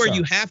 Here's where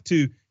you have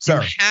to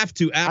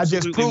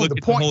absolutely look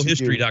at the whole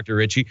history, Dr.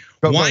 Ritchie.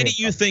 Why do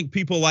you think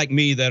people like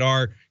me that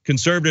are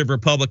conservative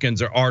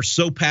Republicans are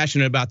so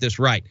passionate about this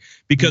right?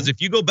 Because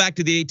if you go back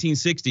to the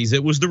 1860s,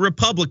 it was the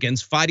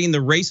Republicans fighting the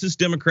racist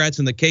Democrats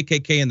and the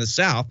KKK in the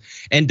South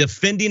and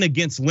defending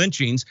against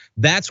lynchings.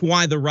 That's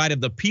why the right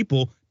of the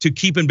people to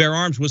keep and bear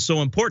arms was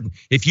so important.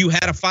 If you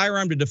had a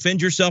firearm to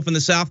defend yourself in the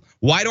South,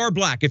 white or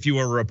black, if you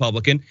were a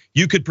Republican,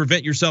 you could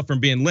prevent yourself from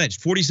being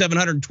lynched.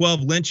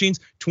 4,712 lynchings,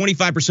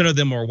 25% of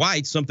them were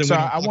white. Something. So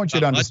I want you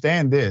to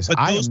understand this.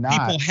 But those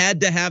people had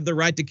to have the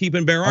right to keep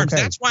and bear arms.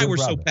 That's why we're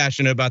so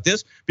passionate about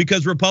this,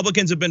 because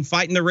Republicans have been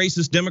fighting the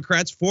racist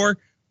Democrats for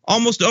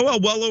almost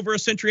well over a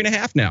century and a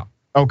half now.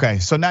 Okay,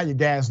 so now you're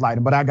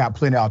gaslighting, but I got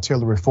plenty of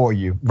artillery for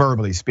you,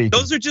 verbally speaking.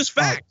 Those are just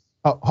facts.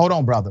 Hold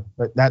on, brother.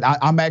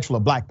 I'm actually a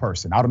black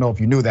person. I don't know if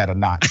you knew that or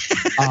not.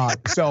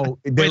 So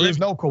there is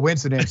no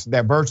coincidence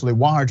that virtually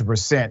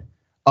 100%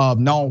 of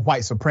known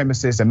white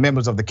supremacists and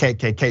members of the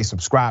KKK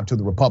subscribe to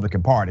the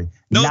Republican Party.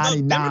 No,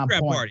 the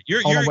Democrat Party.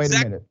 You're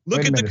exactly.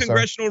 Look at the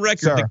congressional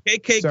record. The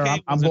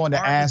KKK I'm going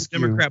to ask you,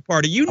 Democrat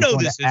Party. You know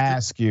this. I'm going to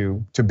ask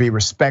you to be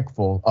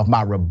respectful of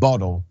my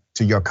rebuttal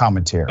to your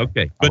commentary.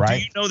 Okay, but do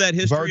you know that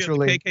history of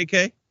the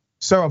KKK?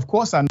 Sir, of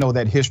course I know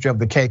that history of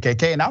the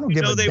KKK, and I don't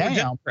give a damn. Were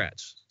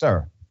Democrats.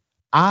 Sir,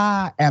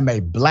 I am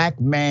a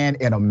black man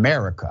in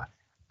America.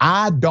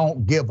 I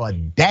don't give a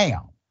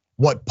damn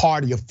what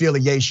party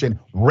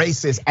affiliation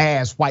racist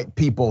ass white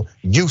people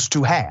used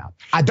to have.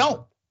 I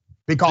don't,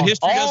 because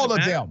all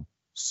of them,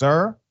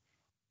 sir,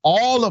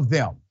 all of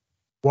them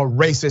were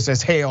racist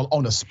as hell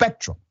on the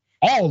spectrum,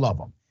 all of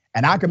them.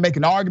 And I can make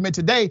an argument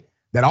today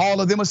that all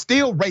of them are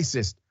still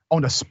racist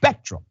on the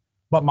spectrum.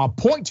 But my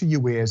point to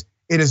you is,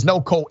 it is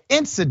no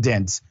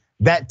coincidence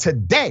that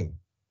today,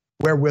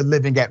 where we're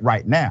living at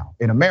right now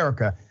in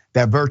America,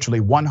 that virtually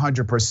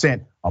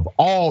 100% of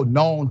all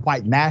known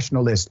white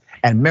nationalists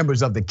and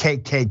members of the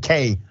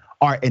KKK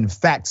are in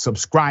fact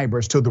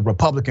subscribers to the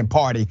Republican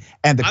Party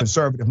and the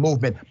conservative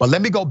movement. But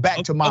let me go back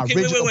to my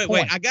original point.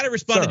 Wait. I got to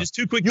respond to just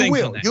two quick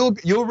things on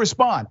that. You'll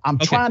respond. I'm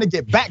trying to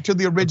get back to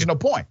the original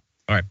point.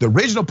 All right. The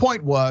original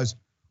point was,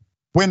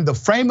 when the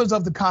framers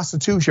of the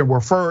Constitution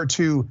referred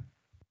to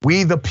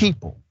we the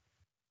people,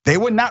 they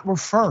were not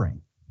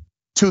referring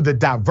to the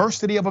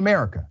diversity of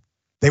America.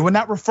 They were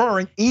not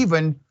referring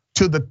even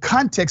to the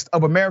context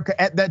of America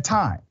at that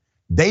time.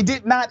 They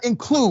did not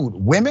include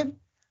women.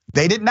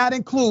 They did not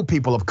include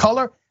people of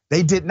color.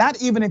 They did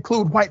not even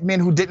include white men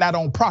who did not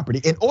own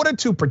property. In order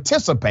to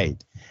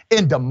participate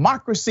in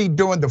democracy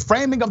during the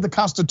framing of the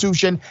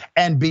Constitution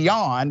and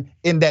beyond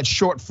in that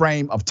short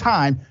frame of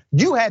time,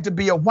 you had to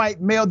be a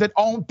white male that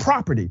owned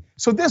property.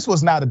 So this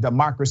was not a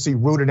democracy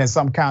rooted in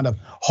some kind of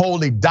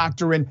holy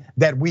doctrine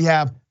that we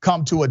have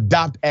come to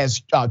adopt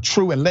as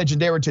true and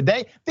legendary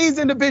today. These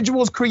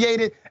individuals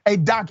created a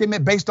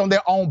document based on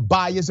their own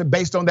bias and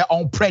based on their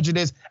own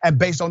prejudice and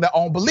based on their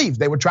own beliefs.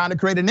 They were trying to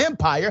create an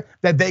empire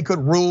that they could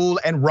rule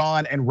and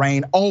run and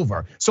reign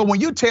over. So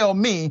when you tell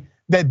me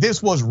that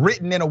this was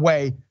written in a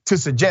way to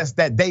suggest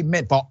that they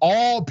meant for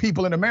all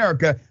people in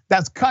America,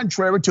 that's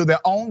contrary to their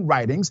own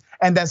writings,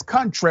 and that's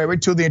contrary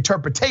to the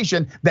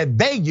interpretation that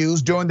they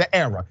used during the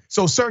era.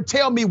 So sir,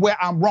 tell me where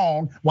I'm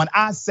wrong when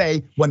I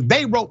say when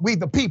they wrote We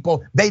the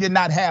People, they did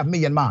not have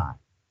me in mind.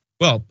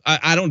 Well,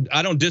 I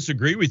don't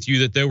disagree with you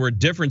that there were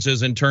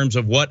differences in terms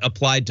of what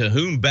applied to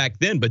whom back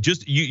then, but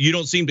just you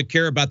don't seem to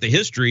care about the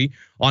history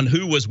on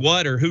who was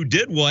what or who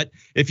did what.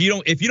 If you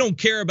don't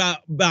care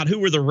about who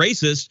were the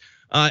racists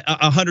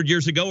 100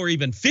 years ago or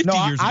even 50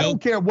 years ago. I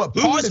don't care what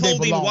party. Who was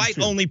holding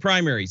white-only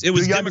primaries? It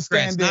was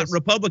Democrats, not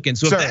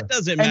Republicans. So if that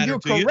doesn't matter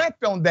to you, and you're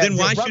correct on that, then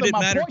why should it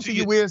matter to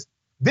you? Is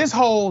this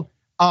whole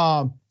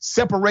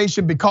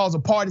separation because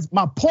of parties?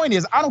 My point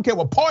is, I don't care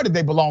what party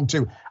they belong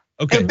to.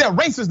 Okay. If they're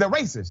racist, they're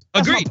racist.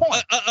 That's agreed. My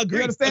point.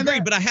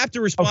 Agreed. But I have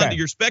to respond to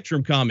your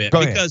spectrum comment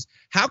because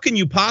how can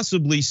you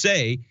possibly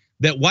say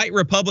that white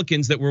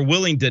Republicans that were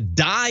willing to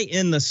die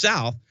in the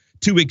South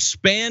to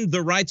expand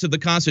the rights of the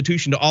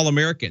Constitution to all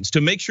Americans,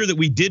 to make sure that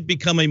we did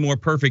become a more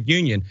perfect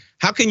union,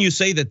 how can you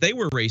say that they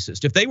were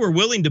racist? If they were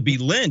willing to be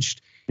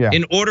lynched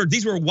in order,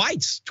 these were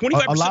whites,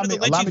 25% of the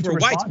lynchings were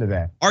whites.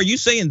 Are you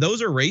saying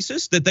those are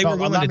racist, that they were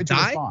willing to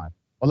die?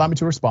 Allow me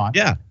to respond.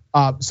 Yeah.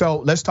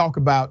 So let's talk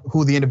about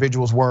who the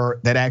individuals were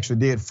that actually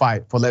did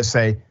fight for, let's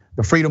say,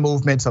 the freedom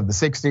movements of the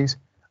 60s,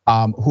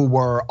 who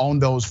were on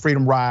those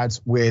freedom rides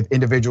with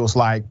individuals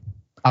like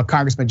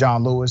Congressman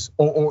John Lewis,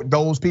 or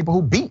those people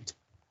who beat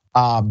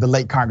the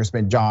late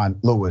Congressman John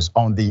Lewis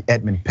on the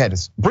Edmund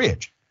Pettus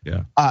Bridge.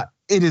 Yeah.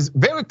 It is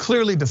very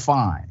clearly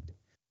defined,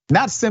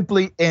 not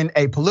simply in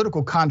a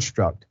political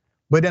construct,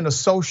 but in a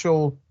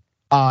social,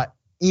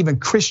 even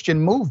Christian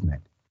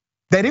movement,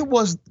 that it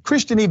was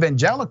Christian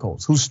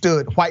evangelicals who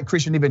stood, white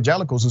Christian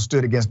evangelicals who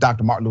stood against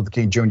Dr. Martin Luther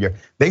King Jr.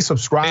 They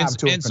subscribed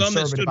to a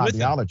conservative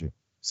ideology.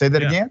 Say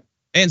that again?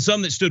 And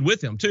some that stood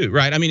with him too,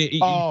 right? I mean,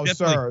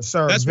 sir,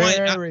 that's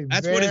why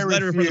that's what his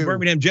letter from the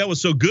Birmingham jail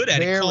was so good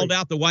at. It called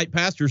out the white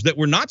pastors that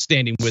were not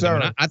standing with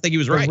him. And I think he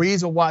was right. The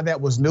reason why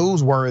that was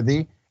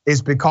newsworthy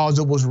is because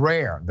it was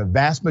rare. The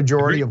vast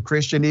majority of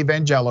Christian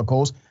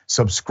evangelicals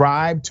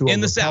subscribed to a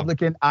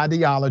Republican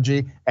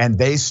ideology, and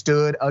they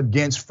stood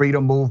against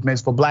freedom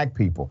movements for black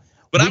people.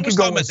 But I was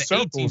talking about the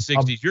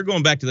 1860s. You're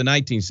going back to the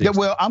 1960s. Yeah,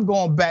 well, I'm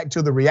going back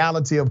to the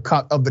reality of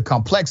the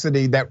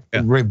complexity that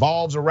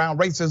revolves around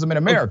racism in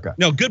America.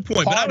 No, good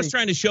point. But I was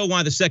trying to show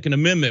why the Second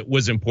Amendment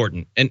was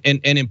important and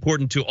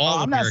important to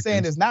all Americans. I'm not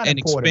saying it's not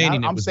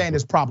important. I'm saying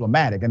it's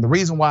problematic. And the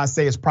reason why I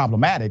say it's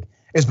problematic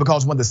is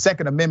because when the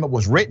Second Amendment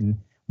was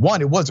written,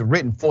 one, it wasn't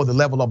written for the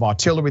level of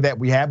artillery that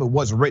we have. It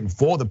wasn't written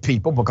for the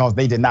people because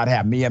they did not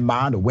have me in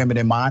mind or women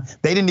in mind.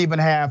 They didn't even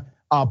have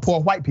poor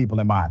white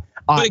people in mind.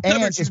 But it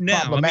covers you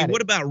now. I mean,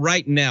 what about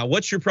right now?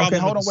 What's your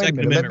problem with the Second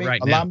Amendment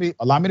right now?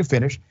 Allow me to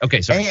finish.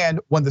 Okay, sorry.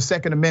 And when the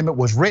Second Amendment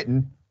was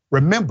written,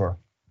 remember,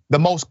 the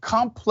most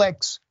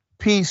complex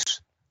piece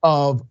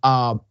of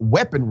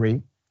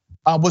weaponry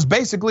was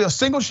basically a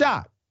single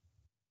shot.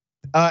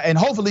 And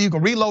hopefully you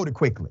can reload it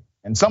quickly.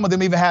 And some of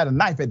them even had a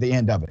knife at the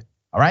end of it,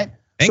 all right?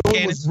 So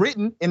it was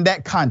written in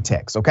that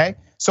context, okay?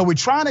 So we're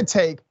trying to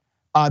take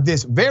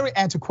this very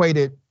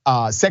antiquated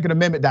Second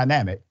Amendment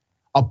dynamic,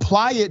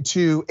 apply it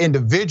to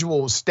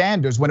individual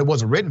standards when it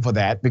wasn't written for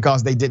that,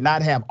 because they did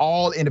not have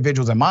all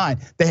individuals in mind.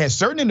 They had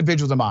certain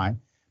individuals in mind,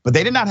 but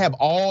they did not have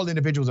all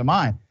individuals in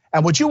mind.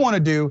 And what you want to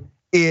do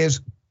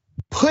is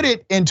put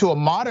it into a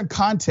modern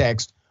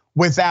context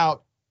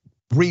without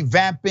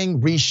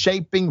revamping,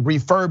 reshaping,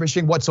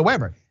 refurbishing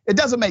whatsoever. It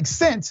doesn't make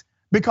sense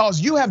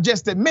because you have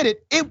just admitted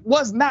it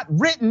was not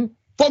written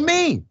for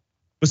me.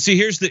 But see,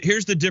 here's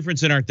the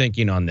difference in our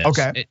thinking on this.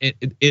 Okay,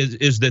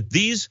 is that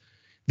these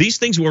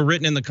things were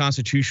written in the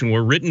Constitution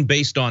were written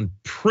based on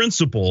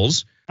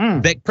principles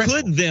that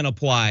could then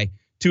apply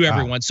to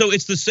everyone. So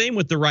it's the same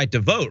with the right to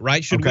vote,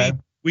 right? Should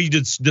we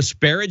just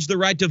disparage the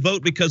right to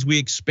vote because we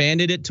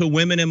expanded it to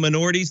women and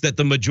minorities, that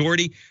the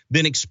majority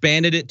then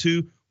expanded it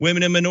to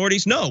women and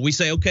minorities? No, we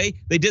say, okay,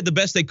 they did the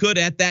best they could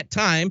at that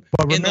time.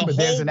 But remember, in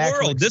the whole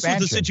world. This was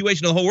the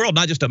situation of the whole world,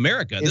 not just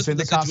America. It's in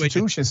the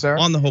Constitution, sir.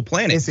 On the whole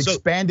planet. It's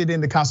expanded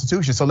in the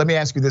Constitution. So let me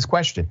ask you this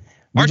question.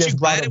 Aren't you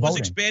glad it was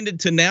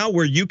expanded to now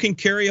where you can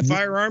carry a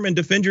firearm and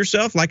defend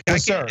yourself like I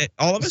can,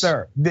 all of us?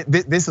 Sir,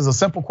 this is a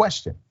simple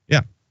question.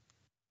 Yeah.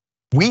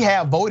 We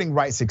have voting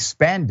rights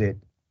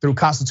expanded through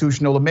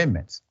constitutional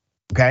amendments,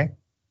 okay?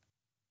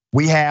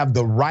 We have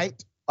the right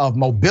of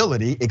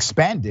mobility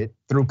expanded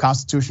through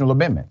constitutional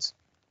amendments.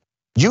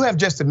 You have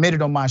just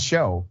admitted on my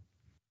show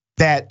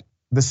that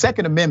the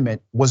Second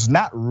Amendment was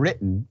not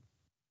written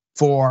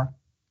for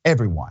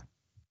everyone.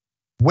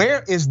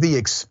 Where is the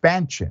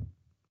expansion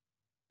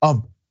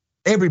of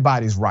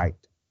everybody's right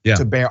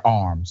to bear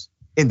arms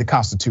in the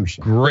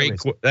Constitution? Great,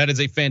 that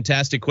is a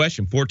fantastic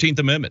question. 14th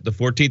Amendment. The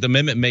 14th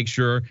Amendment makes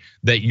sure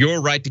that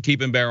your right to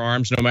keep and bear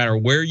arms, no matter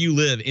where you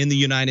live in the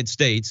United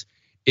States,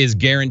 is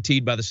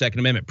guaranteed by the Second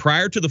Amendment.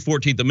 Prior to the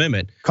 14th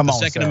Amendment, the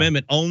Second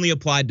Amendment only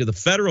applied to the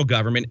federal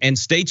government, and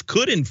states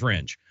could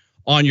infringe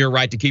on your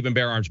right to keep and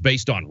bear arms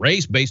based on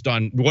race, based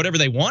on whatever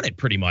they wanted,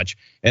 pretty much.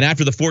 And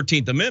after the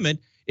 14th Amendment,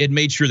 it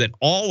made sure that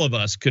all of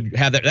us could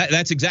have that.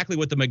 That's exactly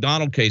what the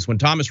McDonald case, when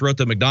Thomas wrote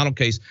the McDonald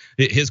case,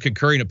 his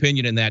concurring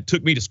opinion in that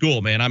took me to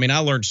school, man. I mean, I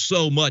learned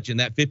so much in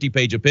that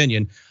 50-page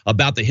opinion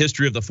about the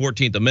history of the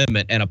 14th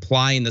Amendment and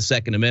applying the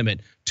Second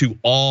Amendment to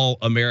all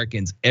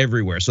Americans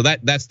everywhere. So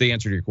that's the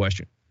answer to your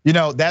question. You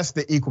know, that's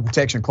the Equal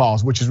Protection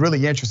Clause, which is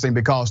really interesting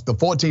because the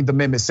 14th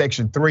Amendment,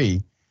 Section 3,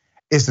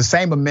 is the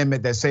same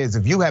amendment that says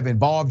if you have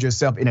involved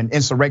yourself in an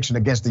insurrection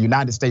against the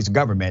United States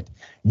government,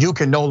 you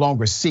can no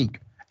longer seek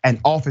an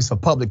office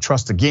of public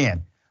trust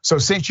again. So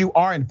since you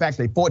are in fact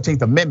a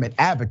 14th Amendment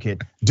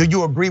advocate, do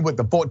you agree with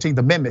the 14th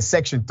Amendment,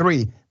 Section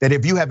 3, that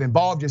if you have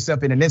involved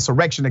yourself in an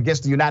insurrection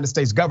against the United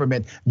States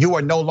government, you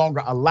are no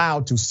longer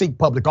allowed to seek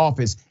public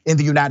office in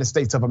the United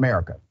States of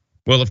America?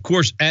 Well, of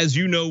course, as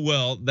you know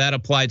well, that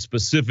applied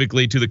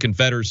specifically to the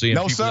Confederacy and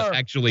people that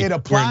actually were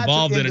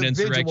involved in an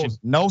insurrection.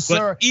 No,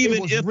 sir.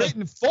 It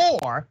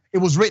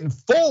was written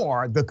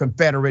for the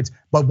Confederates.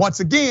 But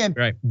once again,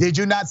 did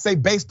you not say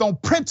based on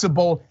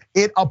principle,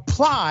 it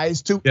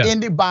applies to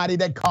anybody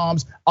that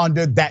comes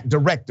under that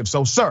directive?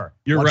 So, sir,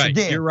 you're right.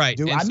 Again, you're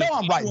right. I know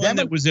I'm right.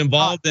 That was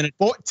involved in it.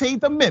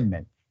 14th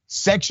Amendment,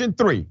 Section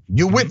 3.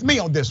 You with me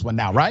on this one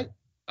now, right?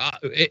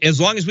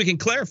 As long as we can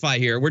clarify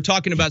here, we're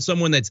talking about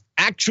someone that's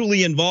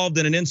actually involved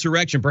in an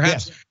insurrection,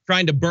 perhaps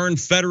trying to burn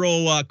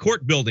federal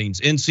court buildings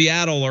in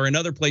Seattle or in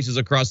other places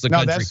across the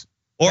country.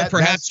 Or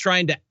perhaps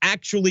trying to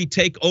actually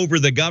take over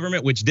the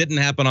government, which didn't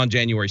happen on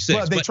January 6th.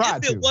 Well,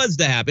 but if it was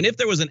to happen, if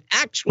there was an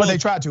actual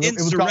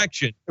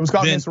insurrection. It was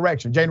called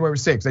insurrection, January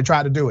 6th. They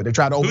tried to do it. They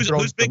tried to overthrow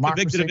Who's been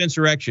convicted of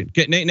insurrection?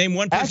 Name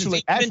one person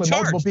who's even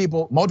charged.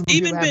 Multiple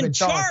people have been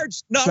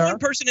charged. Not one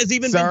person has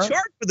even been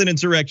charged with an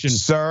insurrection.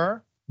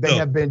 Sir, they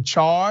have been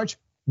charged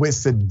with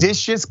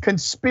seditious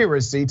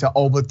conspiracy to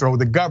overthrow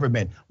the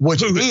government,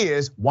 which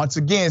is, once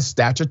again,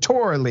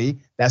 statutorily,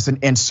 that's an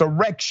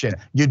insurrection.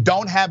 You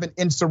don't have an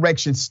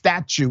insurrection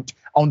statute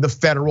on the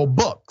federal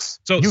books.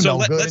 So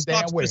let's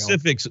talk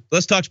specifics.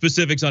 Let's talk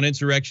specifics on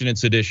insurrection and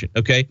sedition,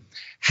 okay?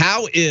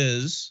 How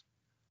is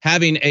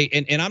having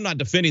and I'm not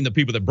defending the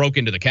people that broke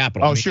into the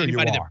Capitol. Oh, sure you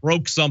are. Anybody that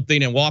broke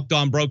something and walked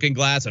on broken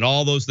glass and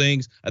all those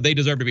things, they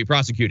deserve to be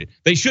prosecuted.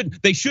 They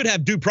should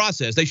have due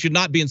process. They should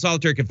not be in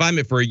solitary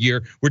confinement for a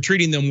year. We're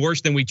treating them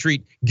worse than we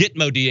treat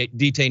Gitmo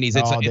detainees.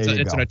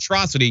 It's an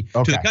atrocity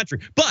to the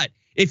country. But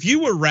if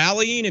you were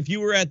rallying, if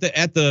you were at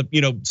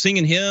the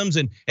singing hymns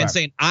and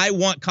saying, I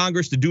want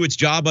Congress to do its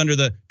job under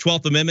the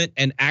 12th Amendment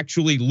and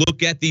actually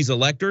look at these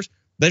electors,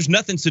 there's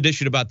nothing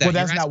sedition about that. Well,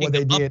 that's not what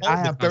they did. I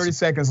have 30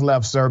 seconds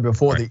left, sir,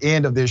 before the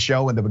end of this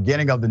show and the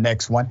beginning of the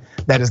next one.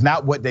 That is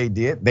not what they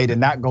did. They did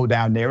not go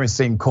down there and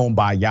sing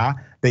Kumbaya.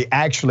 They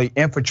actually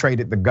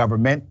infiltrated the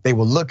government. They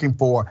were looking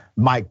for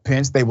Mike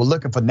Pence. They were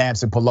looking for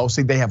Nancy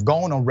Pelosi. They have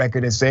gone on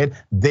record and said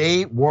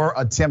they were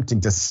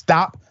attempting to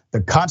stop the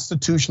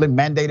constitutionally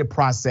mandated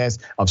process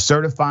of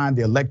certifying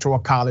the Electoral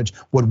College,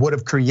 what would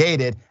have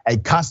created a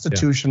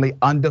constitutionally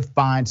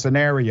undefined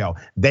scenario.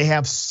 They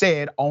have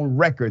said on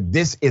record,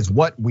 this is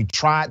what we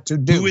tried to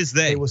do. Who is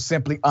they? They were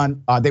simply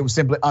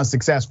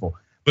unsuccessful.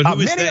 But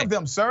who is many of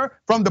them, sir,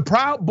 from the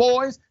Proud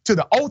Boys to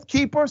the Oath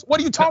Keepers. What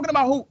are you talking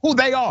about? Who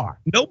they are?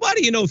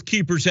 Nobody in Oath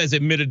Keepers has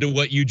admitted to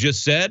what you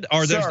just said.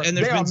 There's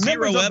been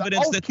zero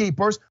evidence that Oath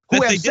Keepers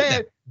who have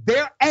said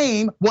their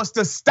aim was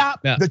to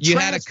stop the transfer of power. You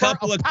had a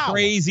couple of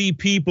crazy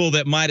people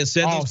that might have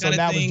said those kind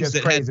of things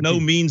that had no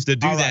means to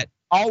do that.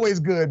 Always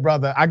good,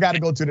 brother. I got to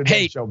go to the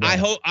next show. I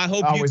hope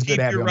you keep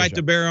your right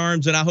to bear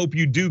arms, and I hope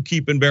you do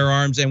keep and bear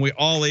arms, and we're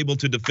all able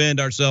to defend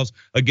ourselves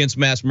against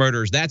mass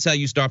murderers. That's how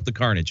you stop the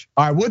carnage.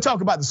 All right, we'll talk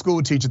about the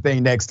school teacher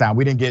thing next time.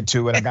 We didn't get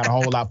to it. I got a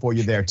whole lot for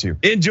you there too.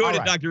 Enjoyed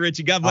it, Dr.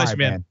 Richey. God bless you,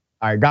 man.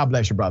 All right, God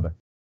bless you, brother.